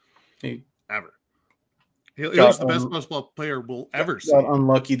seen. He Ever. He's Got, the best baseball player we'll ever see. got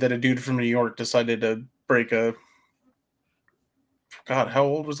unlucky that a dude from New York decided to break a. God, how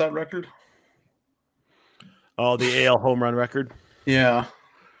old was that record? Oh, the AL home run record. Yeah.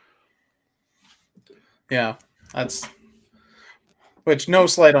 Yeah. That's. Which, no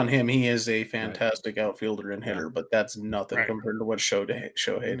slight on him. He is a fantastic outfielder and hitter, but that's nothing Right. compared to what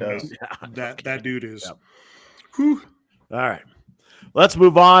Shohei does. Yeah. That dude is. Yep. Whew. All right. Let's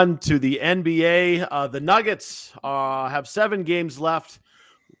move on to the NBA. The Nuggets have 7 games left.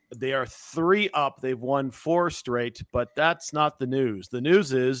 They are 3 up. They've won 4 straight, but that's not the news. The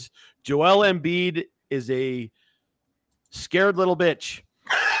news is Joel Embiid is a scared little bitch.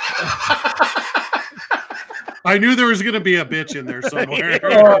 I knew there was going to be a bitch in there somewhere.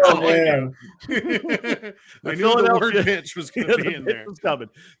 Oh, man. I knew the word bitch was going to be in there. Was coming.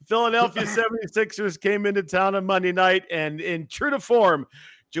 Philadelphia 76ers came into town on Monday night, and in true to form,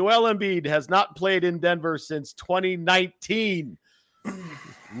 Joel Embiid has not played in Denver since 2019.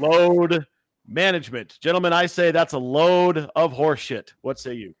 Load management. Gentlemen, I say that's a load of horseshit. What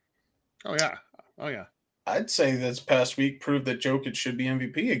say you? Oh, yeah. I'd say this past week proved that Jokic should be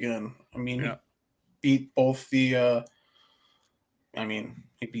MVP again. I mean, Yeah. he beat both the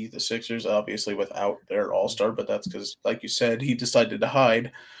he beat the Sixers obviously without their all-star, but that's because, like you said, he decided to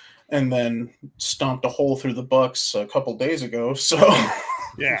hide and then stomped a hole through the Bucks a couple days ago. So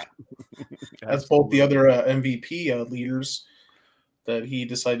Yeah. that's both the other MVP leaders that he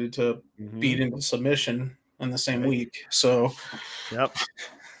decided to beat into submission in the same week. So, yep.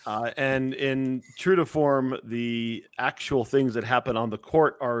 And in true to form, the actual things that happen on the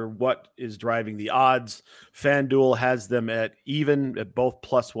court are what is driving the odds. FanDuel has them at even at both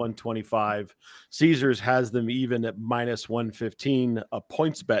plus 125. Caesars has them even at minus 115. A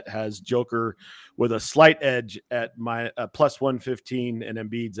points bet has Joker with a slight edge at plus 115, and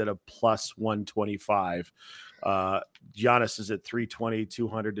Embiid's at a plus 125. Giannis is at 320,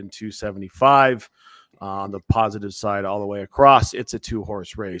 200, and 275. On the positive side, all the way across, it's a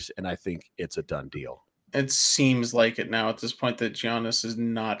 2-horse race, and I think it's a done deal. it seems like it now at this point that Giannis is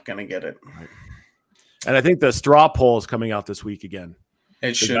not going to get it. Right. And I think the straw poll is coming out this week again.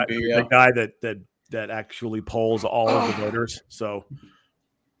 It should be, yeah. The guy that actually polls all of the voters. So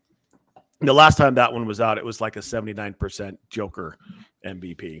the last time that one was out, it was like a 79% Joker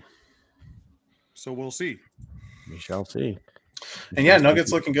MVP. So we'll see. We shall see. And yeah,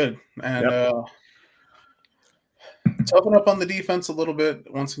 Nuggets looking good. And toughen up on the defense a little bit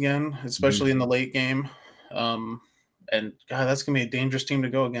once again, especially in the late game. And God, that's gonna be a dangerous team to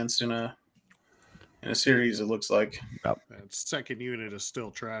go against in a series, it looks like. That second unit is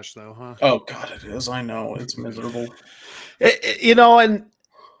still trash though, huh? Oh God, it is. I know. It's miserable. And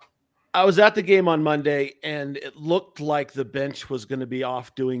I was at the game on Monday, and it looked like the bench was going to be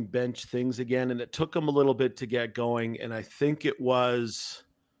off doing bench things again, and it took them a little bit to get going. And I think it was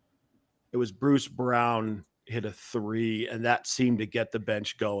Bruce Brown hit a 3, and that seemed to get the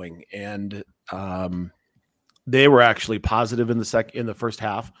bench going. And they were actually positive in the first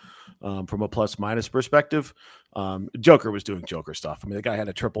half from a plus minus perspective. Joker was doing Joker stuff. I mean, the guy had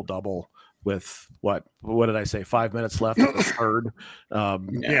a triple double with what did I say? 5 minutes left in the third.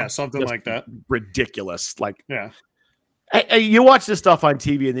 Yeah, something like that. Ridiculous. Like, yeah. You watch this stuff on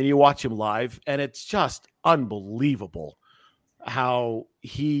TV and then you watch him live, and it's just unbelievable how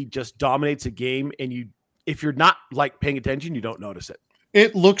he just dominates a game. And if you're not like paying attention, you don't notice it.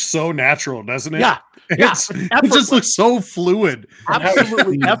 It looks so natural, doesn't it? Yeah. It just looks so fluid.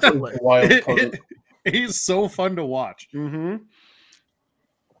 Absolutely effortless. Wild card. He's so fun to watch. Mm-hmm.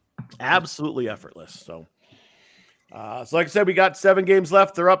 Absolutely effortless. So like I said, we got 7 games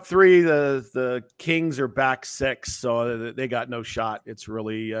left. They're up 3. The Kings are back 6, so they got no shot. It's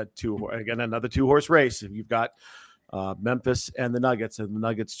really another 2-horse race. You've got Memphis and the Nuggets, and the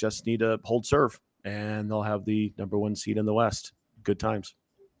Nuggets just need to hold serve, and they'll have the number 1 seed in the West. Good times.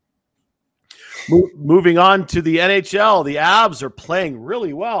 Moving on to the NHL, the Avs are playing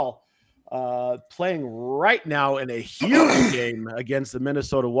really well. Playing right now in a huge game against the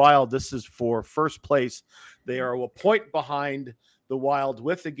Minnesota Wild. This is for first place. They are a point behind the Wild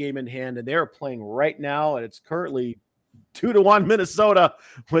with the game in hand, and they are playing right now, and it's currently 2-1 Minnesota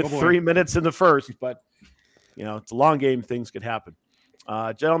with Oh, boy. 3 minutes in the first, but it's a long game. Things could happen.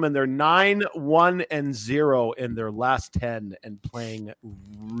 Gentlemen, they're 9-1-0 in their last 10 and playing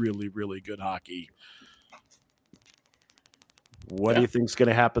really, really good hockey. What do you think is going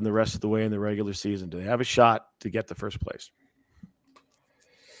to happen the rest of the way in the regular season? Do they have a shot to get the first place?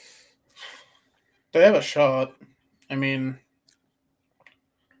 They have a shot. I mean,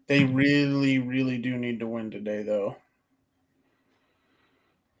 they really, really do need to win today, though.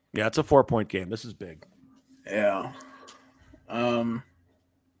 Yeah, it's a 4-point game. This is big. Yeah.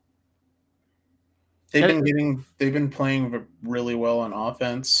 They've been playing really well on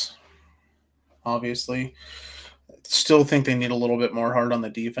offense. Obviously, still think they need a little bit more heart on the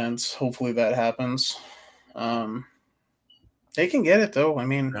defense. Hopefully that happens. They can get it though. I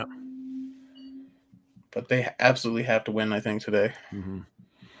mean, but they absolutely have to win. I think today. Mm-hmm.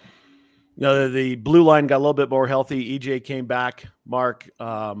 The blue line got a little bit more healthy. EJ came back. Mark,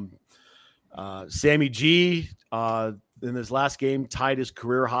 Sammy G in his last game tied his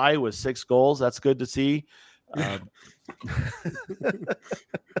career high with 6 goals. That's good to see.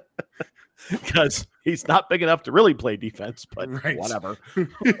 Because he's not big enough to really play defense, but whatever.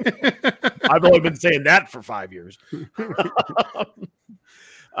 I've only been saying that for 5 years.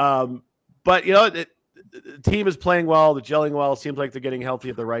 But the team is playing well. They're gelling well. It seems like they're getting healthy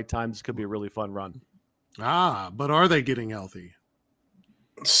at the right time. This could be a really fun run. But are they getting healthy?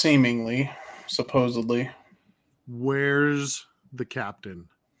 Seemingly, supposedly. Where's the captain?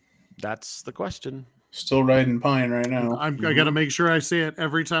 That's the question. Still riding pine right now. I got to make sure I say it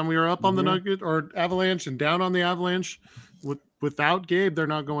every time we are up on the Nugget or Avalanche and down on the Avalanche. Without Gabe, they're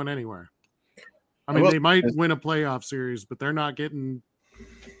not going anywhere. I mean, they might win a playoff series, but they're not getting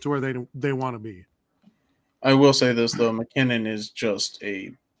to where they want to be. I will say this, though. McKinnon is just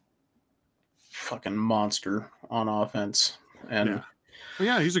a fucking monster on offense. And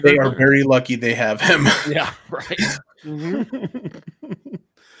he's a great player. They are very lucky they have him. Yeah, right.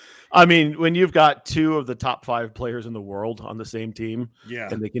 I mean, when you've got 2 of the top 5 players in the world on the same team,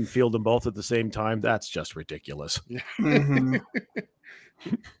 and they can field them both at the same time, that's just ridiculous.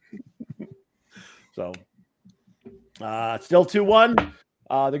 So, still 2-1.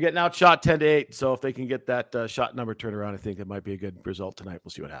 They're getting outshot 10-8. So if they can get that shot number turned around, I think it might be a good result tonight.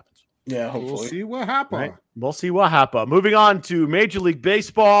 We'll see what happens. Yeah, hopefully. We'll see what happens. Right? We'll see what happens. Moving on to Major League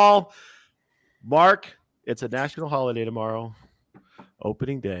Baseball. Mark, it's a national holiday tomorrow.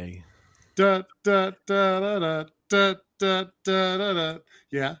 Opening day. Da, da, da, da, da, da, da, da, da.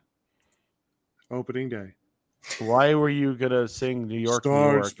 Yeah. Opening day. Why were you going to sing New York,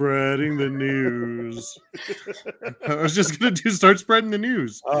 Start New York? Spreading the news. I was just going to start spreading the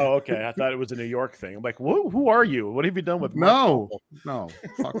news. Oh, okay. I thought it was a New York thing. I'm like, who are you? What have you done with No,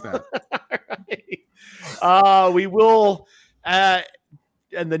 fuck that. Right. We will,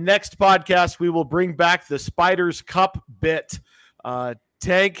 in the next podcast, we will bring back the Spiders Cup bit.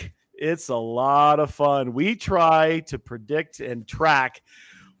 Tank, it's a lot of fun. We try to predict and track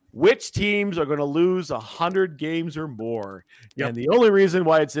which teams are going to lose 100 games or more. Yep. And the only reason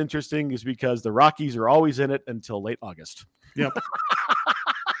why it's interesting is because the Rockies are always in it until late August. Yep.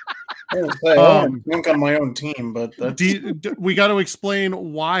 I think on my own team, but we got to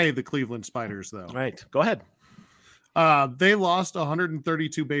explain why the Cleveland Spiders, though. Right. Go ahead. They lost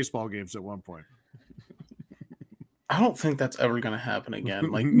 132 baseball games at one point. I don't think that's ever going to happen again.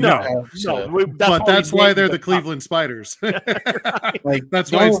 Like no. But that's why they're the Cleveland Spiders. Like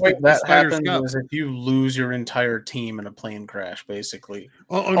that's why that happens is if you lose your entire team in a plane crash, basically.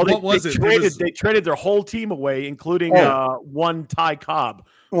 What was it? They traded their whole team away, incling one Ty Cobb.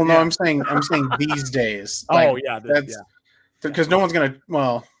 Well, no, I'm saying these days. Like, that's because no one's going to.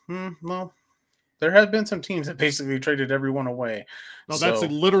 Well, there have been some teams that basically traded everyone away. No, that's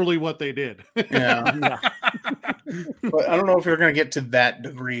literally what they did. Yeah. But I don't know if you're going to get to that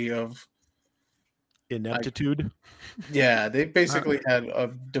degree of ineptitude. They basically had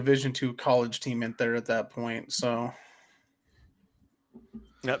a Division II college team in there at that point. So,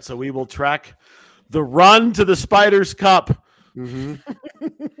 so we will track the run to the Spiders Cup. Mm-hmm.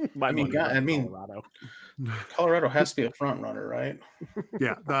 Colorado has to be a front runner, right?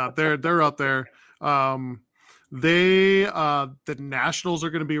 Yeah, they're up there. The Nationals are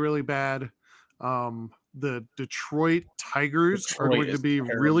going to be really bad. The Detroit Tigers are going to be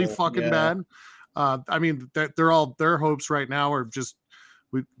terrible. Really fucking bad. I mean, they're all their hopes right now are just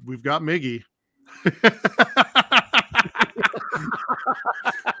we've got Miggy.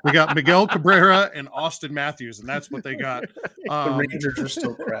 We got Miguel Cabrera and Austin Matthews, and that's what they got. The Rangers are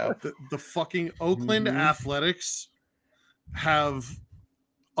still crap. The fucking Oakland Athletics have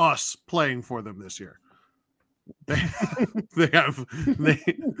us playing for them this year. They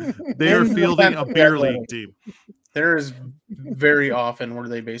are fielding a beer league team. There is very often where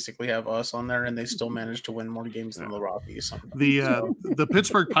they basically have us on there, and they still manage to win more games than the Rockies. Sometimes. The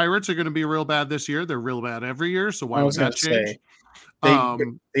Pittsburgh Pirates are going to be real bad this year. They're real bad every year. So why would that change?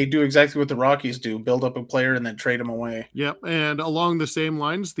 They do exactly what the Rockies do: build up a player and then trade him away. Yep. And along the same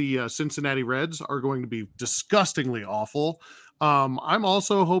lines, the Cincinnati Reds are going to be disgustingly awful. I'm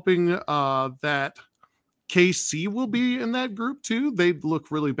also hoping that KC will be in that group too. They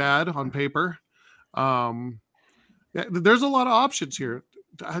look really bad on paper. There's a lot of options here.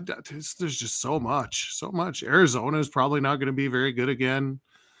 There's just so much. Arizona is probably not going to be very good again.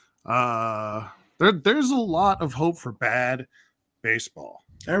 There's a lot of hope for bad baseball.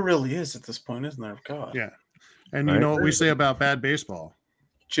 There really is at this point, isn't there? God. Yeah. And you know what we say about bad baseball?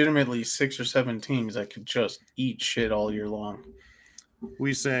 Legitimately 6 or 7 teams that could just eat shit all year long.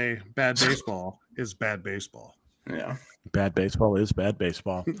 We say bad baseball is bad baseball. Yeah. Bad baseball is bad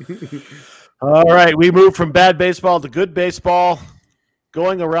baseball. All right. We move from bad baseball to good baseball.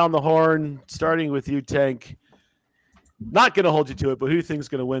 Going around the horn, starting with you, Tank. Not going to hold you to it, but who do you think is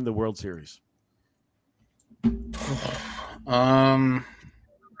going to win the World Series?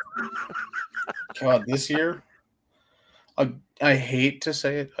 God, this year, I hate to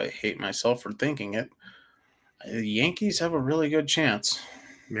say it. I hate myself for thinking it. The Yankees have a really good chance.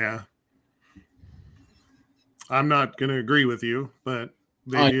 Yeah. I'm not going to agree with you, but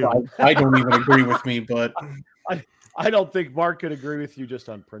they do. I don't even agree with me, but I don't think Mark could agree with you just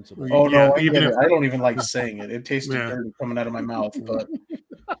on principle. oh no, even I don't even like saying it. It tastes dirty coming out of my mouth, but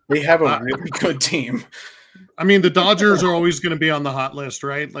they have a really good team. I mean, the Dodgers are always going to be on the hot list,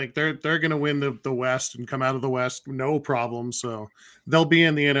 right? Like they're going to win the West and come out of the West, no problem. So they'll be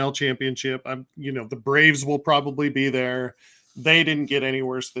in the NL Championship. The Braves will probably be there. They didn't get any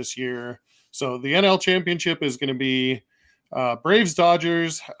worse this year. So the NL Championship is going to be Braves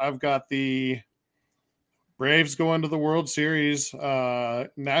Dodgers. I've got the Braves going to the World Series,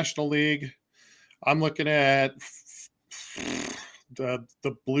 National League. I'm looking at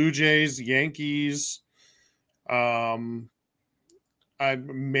the Blue Jays, Yankees.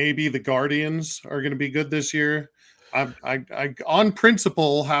 Maybe the Guardians are going to be good this year. I on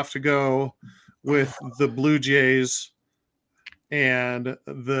principle have to go with the Blue Jays and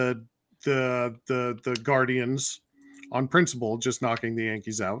the Guardians on principle, just knocking the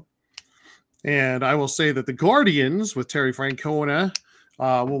Yankees out. And I will say that the Guardians with Terry Francona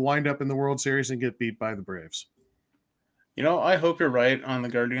will wind up in the World Series and get beat by the Braves. I hope you're right on the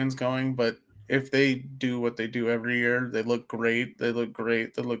Guardians going, but if they do what they do every year, they look great, and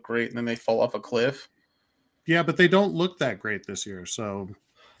then they fall off a cliff. Yeah, but they don't look that great this year. So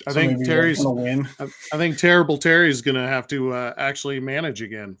I think Terry's going to win. I think Terrible Terry's going to have to actually manage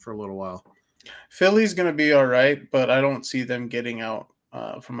again for a little while. Philly's going to be all right, but I don't see them getting out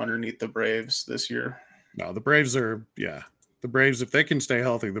from underneath the Braves this year. No, the Braves, if they can stay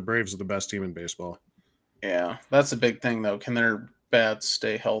healthy, the Braves are the best team in baseball. Yeah, that's a big thing, though. Can their bats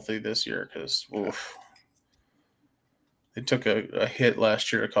stay healthy this year? Because they took a hit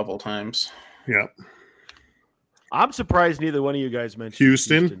last year a couple times. Yeah. I'm surprised neither one of you guys mentioned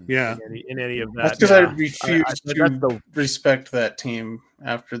Houston. Yeah. In any of that. That's because I refuse to respect that team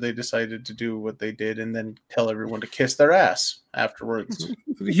after they decided to do what they did and then tell everyone to kiss their ass afterwards.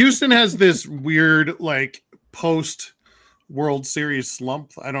 Houston has this weird, post World Series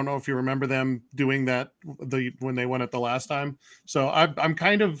slump. I don't know if you remember them doing that when they won it the last time. So I'm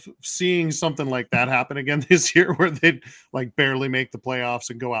kind of seeing something like that happen again this year, where they'd barely make the playoffs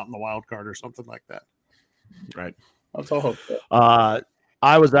and go out in the wild card or something like that. Right. That's all hope.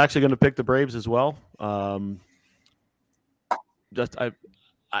 I was actually going to pick the Braves as well. I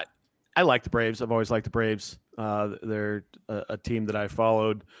like the Braves. I've always liked the Braves. They're a team that I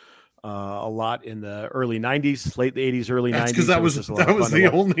followed a lot in the early 90s, late 80s, early 90s. Because that was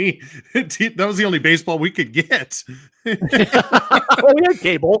the only baseball we could get. Well, we had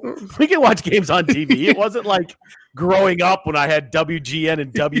cable. We could watch games on TV. It wasn't like growing up when I had WGN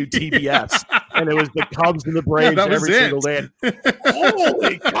and WTBS and it was the Cubs and the Braves every single day.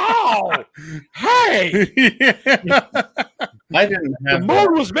 Holy cow! Hey! I didn't have the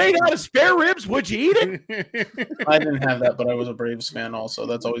moon was made out of spare ribs. Would you eat it? I didn't have that, but I was a Braves fan also.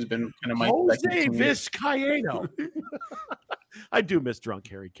 That's always been kind of my Jose Vizcaíno. I do miss drunk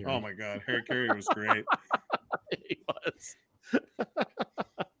Harry Carey. Oh my God, Harry Carey was great. He was.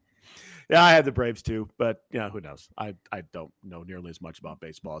 Yeah, I had the Braves too, but who knows? I don't know nearly as much about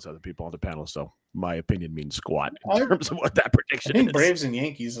baseball as other people on the panel, so my opinion means squat in terms of what that prediction I think is. Braves and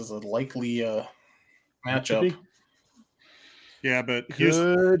Yankees is a likely matchup. Yeah, but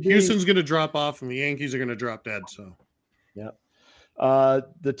Could be. Houston's going to drop off, and the Yankees are going to drop dead. So,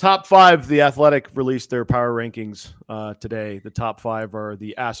 the top 5, The Athletic released their power rankings today. The top 5 are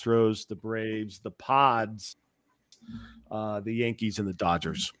the Astros, the Braves, the Pods, the Yankees, and the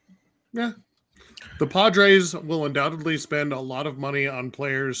Dodgers. yeah, the Padres will undoubtedly spend a lot of money on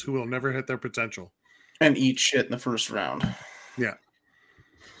players who will never hit their potential and eat shit in the first round. Yeah.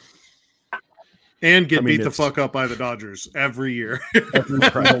 And get beat the fuck up by the Dodgers every year.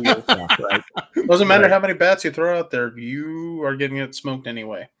 Right. Doesn't matter how many bats you throw out there, you are getting it smoked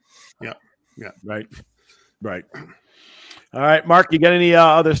anyway. Yeah. Right. All right, Mark, you got any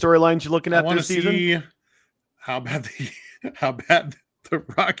other storylines you're looking at this season? See how bad the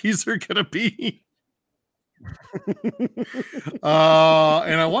Rockies are going to be. And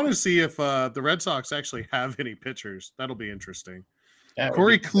I want to see if the Red Sox actually have any pitchers. That'll be interesting.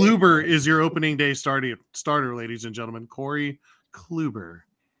 Corey Kluber is your opening day starter, ladies and gentlemen. Corey Kluber.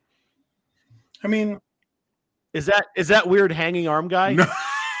 I mean, is that weird hanging arm guy? No.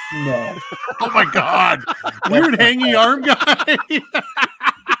 Oh my God. Weird hanging arm guy.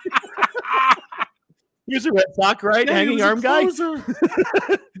 He's a Red Sox, right? Yeah, hanging arm guy.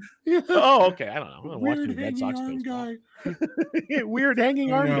 Yeah. Oh, okay. I don't know. I'm gonna watch Weird the Red hanging Sox arm baseball. guy. Weird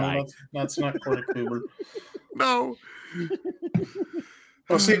hanging arm guy. That's not Corey Kluber. No.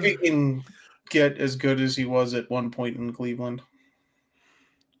 I'll see if he can get as good as he was at one point in Cleveland.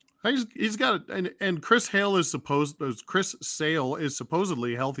 He's got and Chris Sale is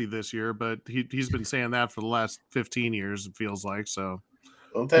supposedly healthy this year, but he's been saying that for the last 15 years. It feels like so.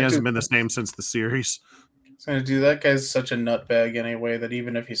 Well, he hasn't been the same since the series. It's gonna do that. Guy's such a nutbag anyway that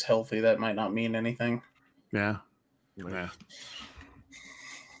even if he's healthy, that might not mean anything. Yeah. Yeah.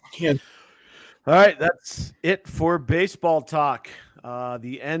 All right, that's it for baseball talk.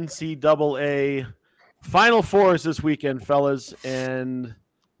 The NCAA Final Fours this weekend, fellas, and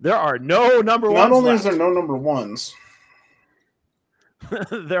there are no number ones. Not only left. is there no number ones,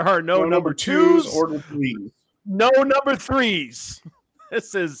 there are no number twos or threes. No number threes.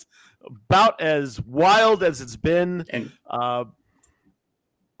 This is about as wild as it's been And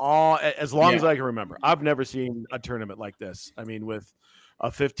as long as I can remember. I've never seen a tournament like this. I mean, with a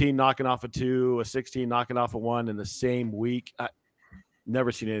 15 knocking off a 2, a 16 knocking off a 1 in the same week. I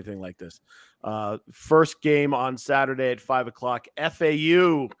never seen anything like this. First game on Saturday at 5:00.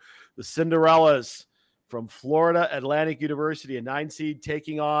 FAU, the Cinderellas from Florida Atlantic University, a 9 seed,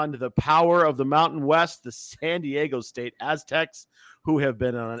 taking on the power of the Mountain West, the San Diego State Aztecs, who have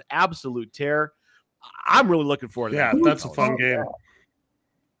been on an absolute tear. I'm really looking forward to that. Yeah, that's a fun game.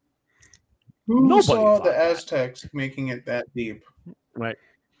 Who saw the Aztecs making it that deep? Right.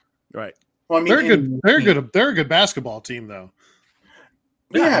 Well, I mean, They're a good basketball team, though.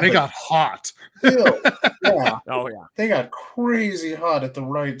 Yeah, they got hot. Still, yeah. Oh yeah, they got crazy hot at the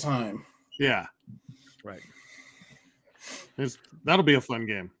right time. Yeah, right. That'll be a fun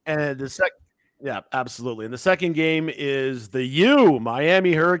game. And yeah, absolutely. And the second game is the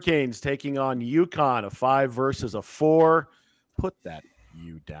Miami Hurricanes taking on UConn, a 5 versus a 4. Put that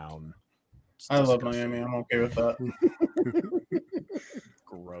U down. I love Miami. I'm okay with that.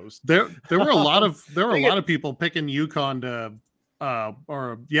 Gross. There were a lot of people picking UConn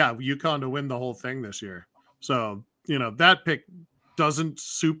UConn to win the whole thing this year. So that pick doesn't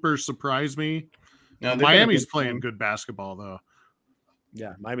super surprise me. No, Miami's playing good basketball though.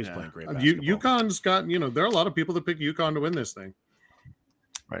 Yeah, Miami's playing great basketball. UConn's got there are a lot of people that pick UConn to win this thing.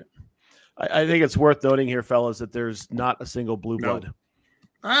 Right. I think it's worth noting here, fellas, that there's not a single blue blood.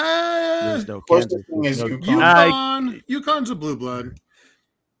 There's no Kansas. UConn's a blue blood.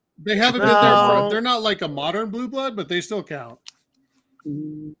 They haven't been there. They're not like a modern blue blood, but they still count.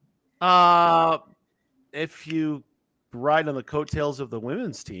 If you ride on the coattails of the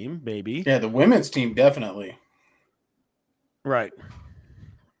women's team, maybe. Yeah, the women's team definitely. Right.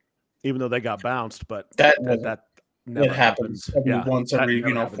 Even though they got bounced, but that never happens. Once every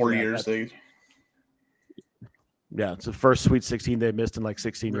 4 years. Yeah, it's the first Sweet 16 they missed in like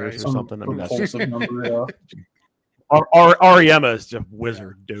 16 years or something. I mean, that's just Ariema is just a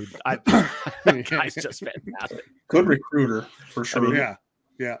wizard, dude. That guy's just fantastic. Good recruiter for sure. I mean,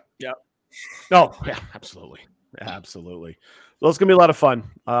 yeah. No, yeah, absolutely. Well, it's gonna be a lot of fun.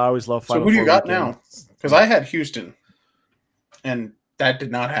 I always love fun. So who do you got now? Because I had Houston, and that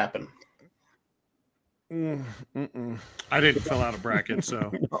did not happen. I didn't fill out a bracket,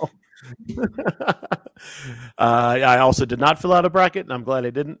 so. I also did not fill out a bracket, and I'm glad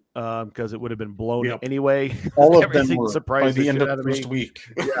I didn't, because it would have been blown anyway. All of them were by the end of the first week.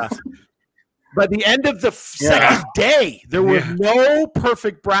 Yeah. By the end of the second day, there were no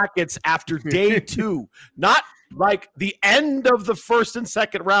perfect brackets after day 2. Not like the end of the first and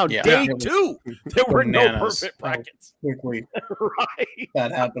second round, Yeah. day It was 2. There were no bananas perfect how brackets. quickly Right.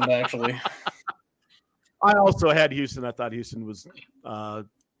 that happened, actually. I also had Houston. I thought Houston was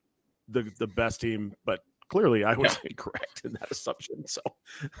the best team, but clearly I was incorrect in that assumption. So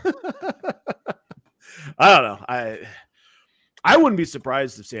I don't know. I wouldn't be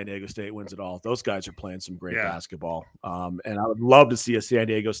surprised if San Diego State wins it all. Those guys are playing some great basketball. And I would love to see a San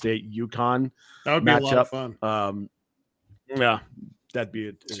Diego State UConn That would be matchup. a lot of fun. Yeah, that'd be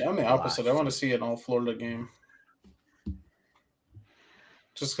it. See, I'm the opposite. I want to see an all Florida game.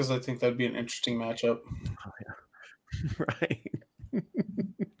 Just because I think that'd be an interesting matchup. Right.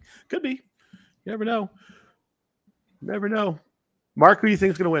 Could be. You never know. Never know. Mark, who do you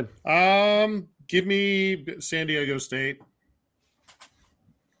think is going to win? Give me San Diego State.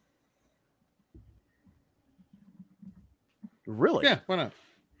 Really? Yeah, why not?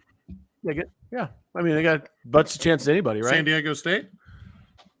 Yeah. I mean, they got a bunch of chances anybody, right? San Diego State?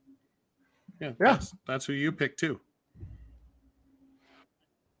 Yeah. Yeah. That's who you picked too.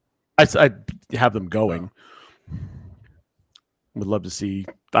 I have them going. Would love to see.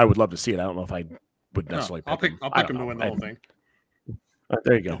 I would love to see it. I don't know if I would necessarily. I'll pick them to win the whole thing.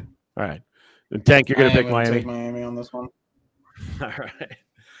 There you go. All right. And Tank, you're going to pick Miami. Take Miami on this one. All right.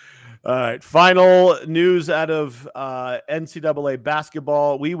 All right. Final news out of NCAA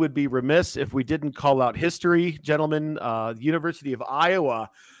basketball. We would be remiss if we didn't call out history, gentlemen. University of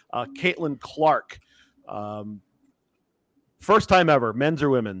Iowa, Caitlin Clark. First time ever, men's or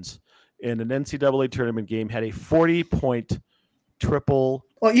women's, in an NCAA tournament game, had a 40-point triple.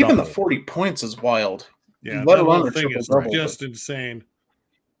 Well, even double. the 40 points is wild. Yeah, Let that alone whole a thing is triple-double, just insane.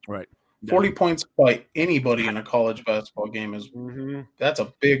 Right. 40 points by anybody in a college basketball game is that's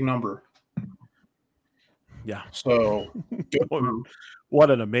a big number. Yeah. So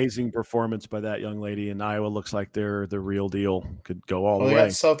what an amazing performance by that young lady. And Iowa looks like they're the real deal. Could go all the they way.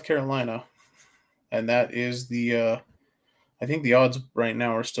 got South Carolina, and that is the I think the odds right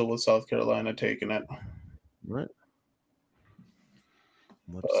now are still with South Carolina taking it. Right.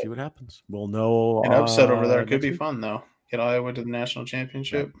 Let's see what happens. We'll know. An upset over there could next be week. fun, though. Get Iowa to the national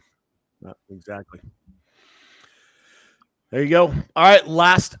championship. Exactly. There you go. All right.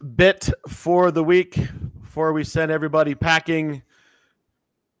 Last bit for the week before we send everybody packing.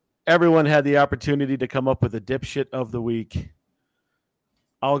 Everyone had the opportunity to come up with a dipshit of the week.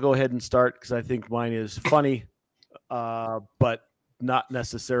 I'll go ahead and start because I think mine is funny, but not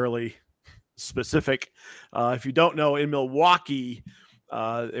necessarily specific. If you don't know, in Milwaukee,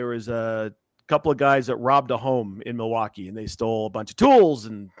 there was a couple of guys that robbed a home in Milwaukee, and they stole a bunch of tools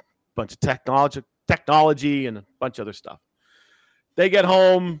and a bunch of technology and a bunch of other stuff. They get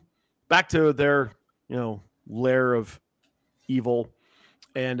home, back to their lair of evil,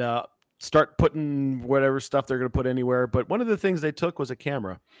 and start putting whatever stuff they're going to put anywhere. But one of the things they took was a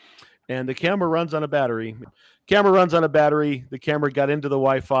camera, and the camera runs on a battery. The camera got into the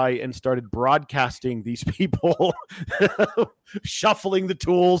Wi-Fi and started broadcasting these people shuffling the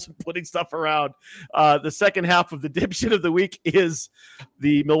tools and putting stuff around. The second half of the dipshit of the week is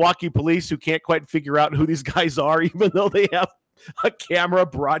the Milwaukee police, who can't quite figure out who these guys are, even though they have a camera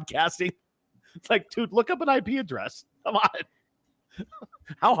broadcasting. It's like, dude, look up an IP address. Come on.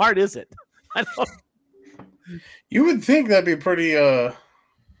 How hard is it? I don't. You would think that'd be pretty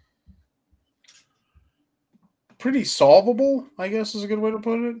solvable, I guess is a good way to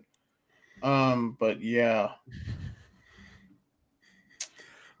put it. But yeah.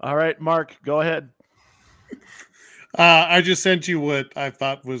 All right, Mark, go ahead. I just sent you what I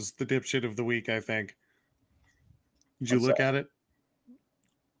thought was the dipshit of the week, I think. Did you look at it?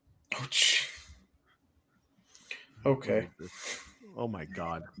 Ouch. Okay. Oh my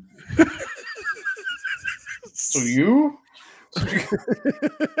God. So you?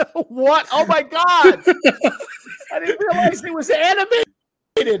 What? Oh my God. I didn't realize it was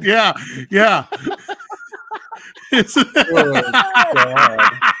animated. Yeah. Oh, God.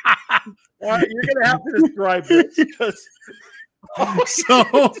 All right, you're gonna have to describe this because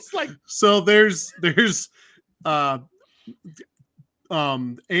so there's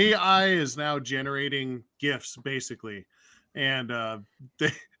AI is now generating GIFs basically, and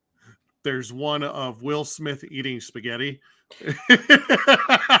there's one of Will Smith eating spaghetti.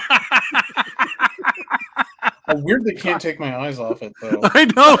 Weird they can't take my eyes off it though. I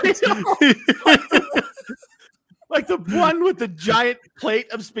know. Like the one with the giant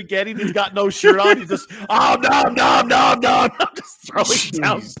plate of spaghetti that's got no shirt on. He's just, oh, no. Just throwing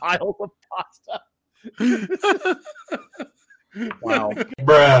down piles of pasta. Wow.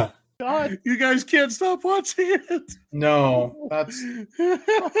 Bruh. God. You guys can't stop watching it. No, that's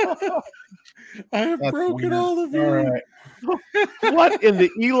I have That's broken weird. all of you. All right. What in the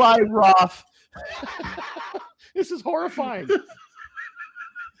Eli Roth? This is horrifying.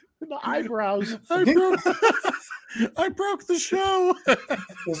 The eyebrows. I broke the show.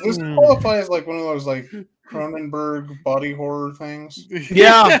 Does this qualify as like one of those like Cronenberg body horror things?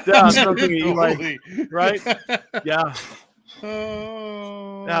 Yeah, something Eli, Totally. right? Yeah.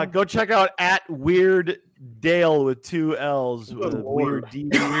 Oh. Yeah, go check out at Weird Dale with 2 L's. Good Weird Lord. D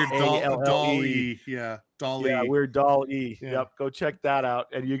Weird A-L-L-E. doll E. Yeah. Doll Yeah, E. Weird Doll E. Yeah. Yep, go check that out,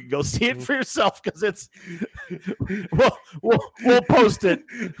 and you can go see it for yourself because it's. We'll post it.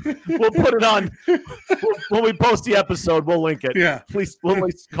 We'll put it on when we post the episode. We'll link it. Yeah. Please, we'll at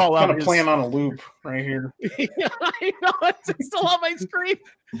least call out. Kind of playing on a loop right here. Yeah, I know it's still on my screen.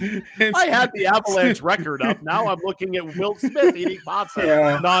 It's- I had the Avalanche record up. Now I'm looking at Will Smith eating pizza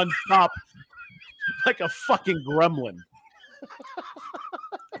Yeah. nonstop, like a fucking gremlin.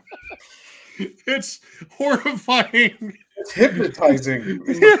 It's horrifying. It's hypnotizing.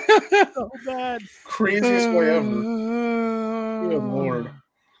 So bad. Craziest way ever. Good Lord.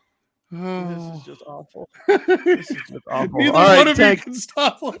 This is just awful. This is just awful. Neither All one right, of Tank. you can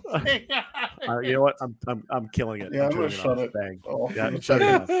stop laughing. You know what? I'm killing it. Yeah, I'm turning gonna shut off. it Bang. off. Yeah, shut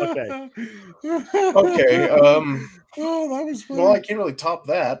it off. Okay. Okay. Oh, that was fun. Well, I can't really top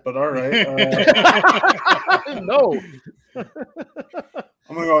that, but all right. No.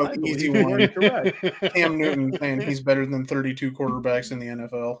 I'm gonna go I with the believe easy you one. are correct. Cam Newton saying he's better than 32 quarterbacks in the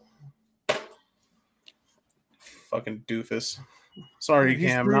NFL. Fucking doofus. Sorry, He's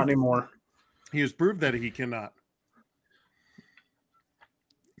Cam, proved- not anymore. He has proved that he cannot.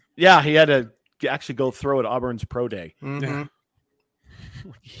 Yeah, he had to actually go throw at Auburn's pro day. Mhm.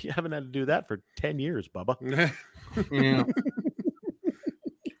 You haven't had to do that for 10 years, Bubba. Yeah.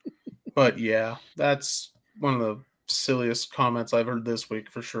 But yeah, that's one of the silliest comments I've heard this week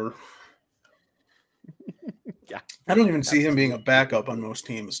for sure. Yeah. I don't even see him being a backup on most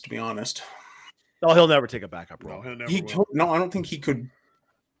teams, to be honest. Oh, he'll never take a backup role. No, he'll never He will. no, I don't think he could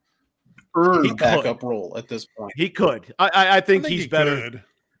earn He a backup role at this point. He could. I think I he's he better. could.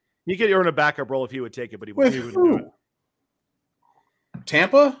 He could earn a backup role if he would take it, but he With wouldn't do it. who?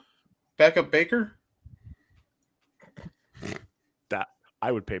 Tampa? Backup Baker? That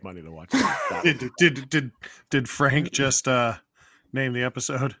I would pay money to watch that. Did Frank just name the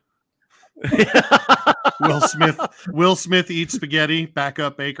episode? One. Will Smith eats spaghetti,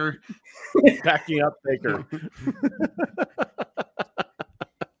 backup Baker. Backing up Baker.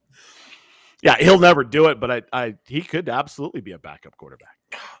 Yeah, he'll never do it, but he could absolutely be a backup quarterback.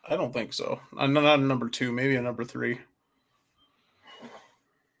 I don't think so. Not a number 2, maybe a number 3.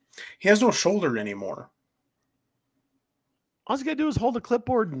 He has no shoulder anymore. All he's got to do is hold a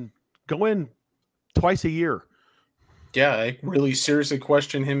clipboard and go in twice a year. Yeah, I really seriously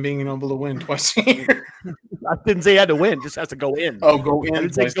question him being able to win twice a year. I didn't say he had to win; just has to go in. Oh, go I in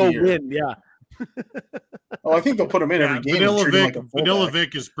didn't say twice go a year. win. Yeah, Oh, I think they'll put him in every game. and Vanilla treat him Vick. like a Vanilla fullback.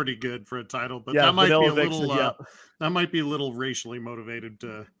 Vick is pretty good for a title, but Yeah, that might be a Vanilla Vick's- little. yeah. That might be a little racially motivated.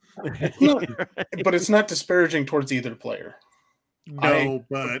 But it's not disparaging towards either player. No,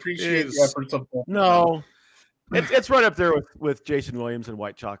 but Appreciate the is efforts of both. no, it's right up there with Jason Williams and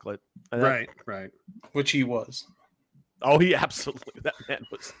White Chocolate. And that- right. Which he was. Oh, he absolutely. That man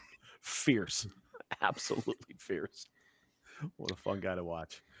was fierce. Absolutely fierce. What a fun guy to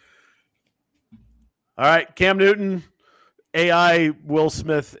watch. All right, Cam Newton, AI Will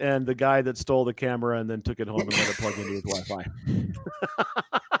Smith, and the guy that stole the camera and then took it home and let it plug into his Wi-Fi.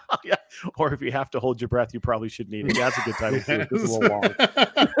 Yeah. Or if you have to hold your breath, you probably shouldn't eat it. That's a good title too. This is a little long.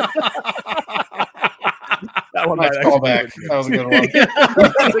 That one Nice might actually callback. be That was a good one.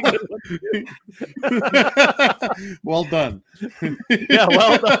 That's a good one. Well done. Yeah,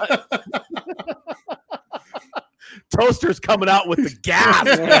 well done. Toaster's coming out with the gas,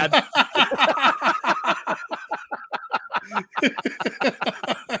 man.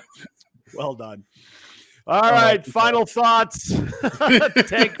 Well done. All right, final thoughts.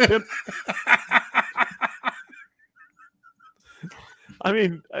 Tank Pimp. I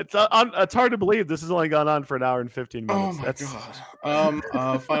mean, it's hard to believe this has only gone on for an hour and 15 Oh minutes. my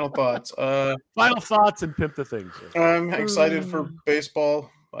god. Final thoughts. Final thoughts and pimp the things. I'm excited for baseball.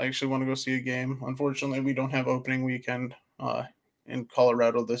 I actually want to go see a game. Unfortunately, we don't have opening weekend in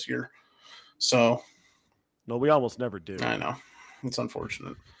Colorado this year. So No, we almost never do. I know. It's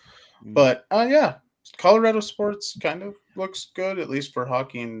unfortunate. Mm. But yeah, Colorado sports kind of looks good, at least for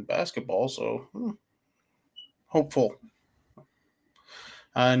hockey and basketball. So hopeful.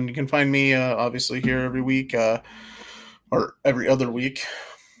 And you can find me obviously here every week or every other week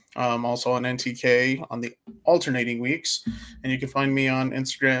Also on NTK on the alternating weeks. And you can find me on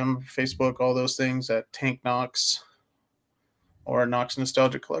Instagram, Facebook, all those things at Tank Knox or Knox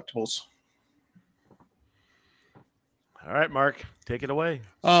Nostalgic Collectibles. All right, Mark, take it away.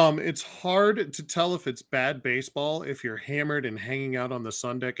 It's hard to tell if it's bad baseball if you're hammered and hanging out on the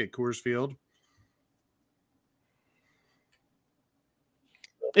sun deck at Coors Field.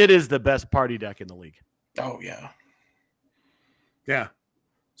 It is the best party deck in the league. Oh, yeah. Yeah.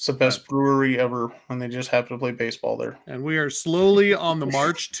 It's the best brewery ever when they just happen to play baseball there. And we are slowly on the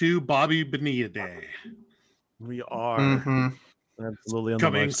march to Bobby Bonilla Day. We are. Mm-hmm. Absolutely on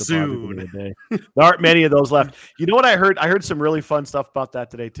Coming the march to soon. Bobby Bonilla Day. There aren't many of those left. You know what I heard? I heard some really fun stuff about that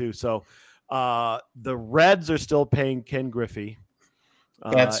today too. So the Reds are still paying Ken Griffey.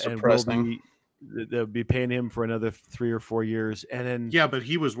 That's depressing. They'll be paying him for another 3 or 4 years. And then Yeah, but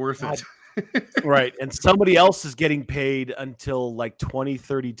he was worth it. right. And somebody else is getting paid until like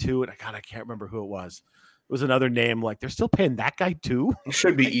 2032. And I can't remember who it was. It was another name. Like they're still paying that guy too. It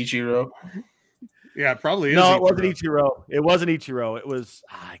should be Ichiro. Yeah, it probably is. No, it wasn't Ichiro. It wasn't Ichiro. It was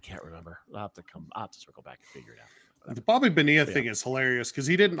I can't remember. I'll have to circle back and figure it out. The Bobby Bonilla thing is hilarious because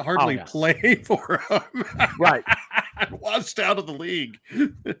he didn't hardly play for him. Right. Washed out of the league.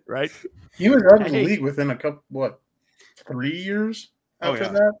 Right. He was out of the league within a couple, 3 years after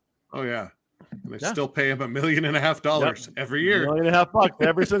that? Oh, yeah. And they still pay him $1.5 million every year. $1.5 million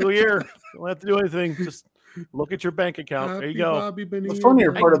every single year. You don't have to do anything. Just look at your bank account. There you go. Bobby Bonilla. The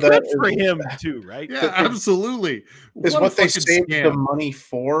funnier part of that is for him too, right? Yeah, absolutely. Is what they saved the money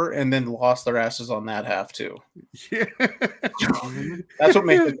for and then lost their asses on that half too. Yeah. That's what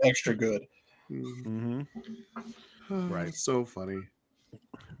makes it extra good. Mm-hmm. Right. So funny.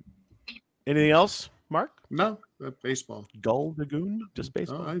 Anything else, Mark? No, baseball. Gull Lagoon? Just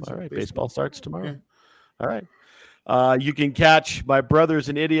baseball. All right. Baseball starts tomorrow. Yeah. All right. You can catch My Brother's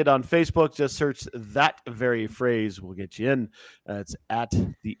an Idiot on Facebook. Just search that very phrase. We'll get you in. It's at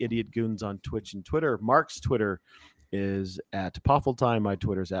The Idiot Goons on Twitch and Twitter. Mark's Twitter is at Poffeltime. My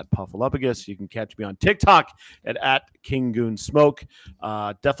Twitter is at Poffelupagus. You can catch me on TikTok at King Goon Smoke.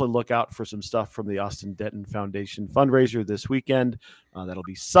 Definitely look out for some stuff from the Austin Denton Foundation fundraiser this weekend. That'll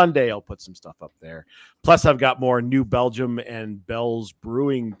be Sunday. I'll put some stuff up there. Plus, I've got more New Belgium and Bell's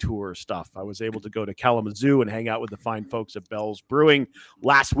Brewing Tour stuff. I was able to go to Kalamazoo and hang out with the fine folks at Bell's Brewing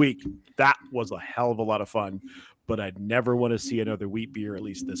last week. That was a hell of a lot of fun. But I'd never want to see another wheat beer, at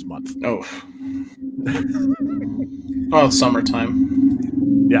least this month. Oh, it's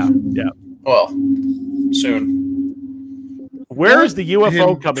summertime. Yeah. Well, soon. Where is the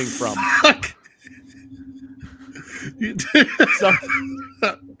UFO coming from?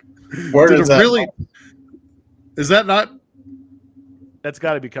 Where is that? Really? Is that not? That's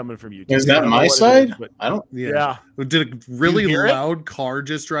got to be coming from you. Is that my side? I don't. Yeah. Did a really loud car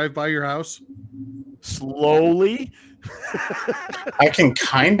just drive by your house? Slowly. I can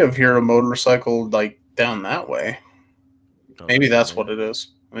kind of hear a motorcycle like down that way. Maybe that's what it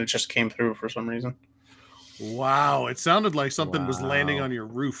is. It just came through for some reason. Wow, it sounded like something was landing on your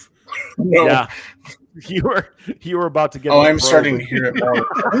roof. No. Yeah, you were about to get. Oh, I'm starting to hear it more.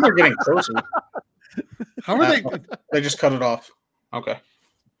 I think they're getting closer. How are they? They just cut it off. Okay.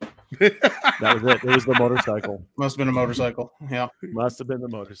 That was it. It was the motorcycle. Must have been a motorcycle. Yeah. Must have been the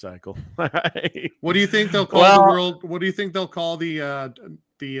motorcycle. What do you think they'll call the world? What do you think they'll call the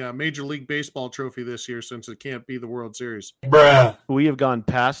Major League Baseball trophy this year, since it can't be the World Series? Bruh. We have gone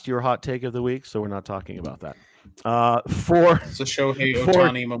past your hot take of the week, so we're not talking about that. It's a Shohei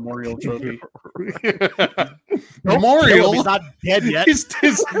Ohtani Memorial Trophy. Memorial? He's not dead yet. He's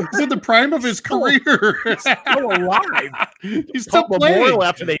in the prime of his career. He's still alive. He's still playing. Memorial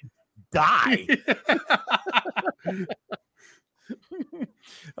after they die.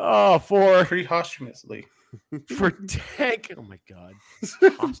 Pre-posthumously. For Tank. Oh my God.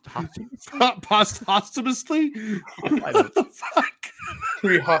 Posthumously? What the fuck?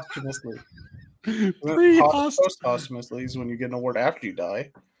 Pre-posthumously. Posthumously is when you get an award after you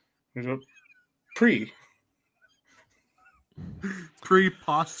die.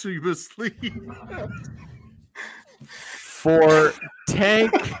 Pre-posthumously. For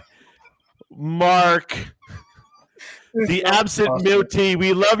Tank, Mark, the absent Milty.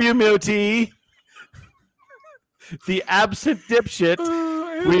 We love you, Milty. The absent dipshit.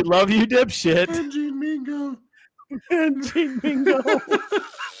 We love you, dipshit. And Gene Mingo. And Gene Mingo.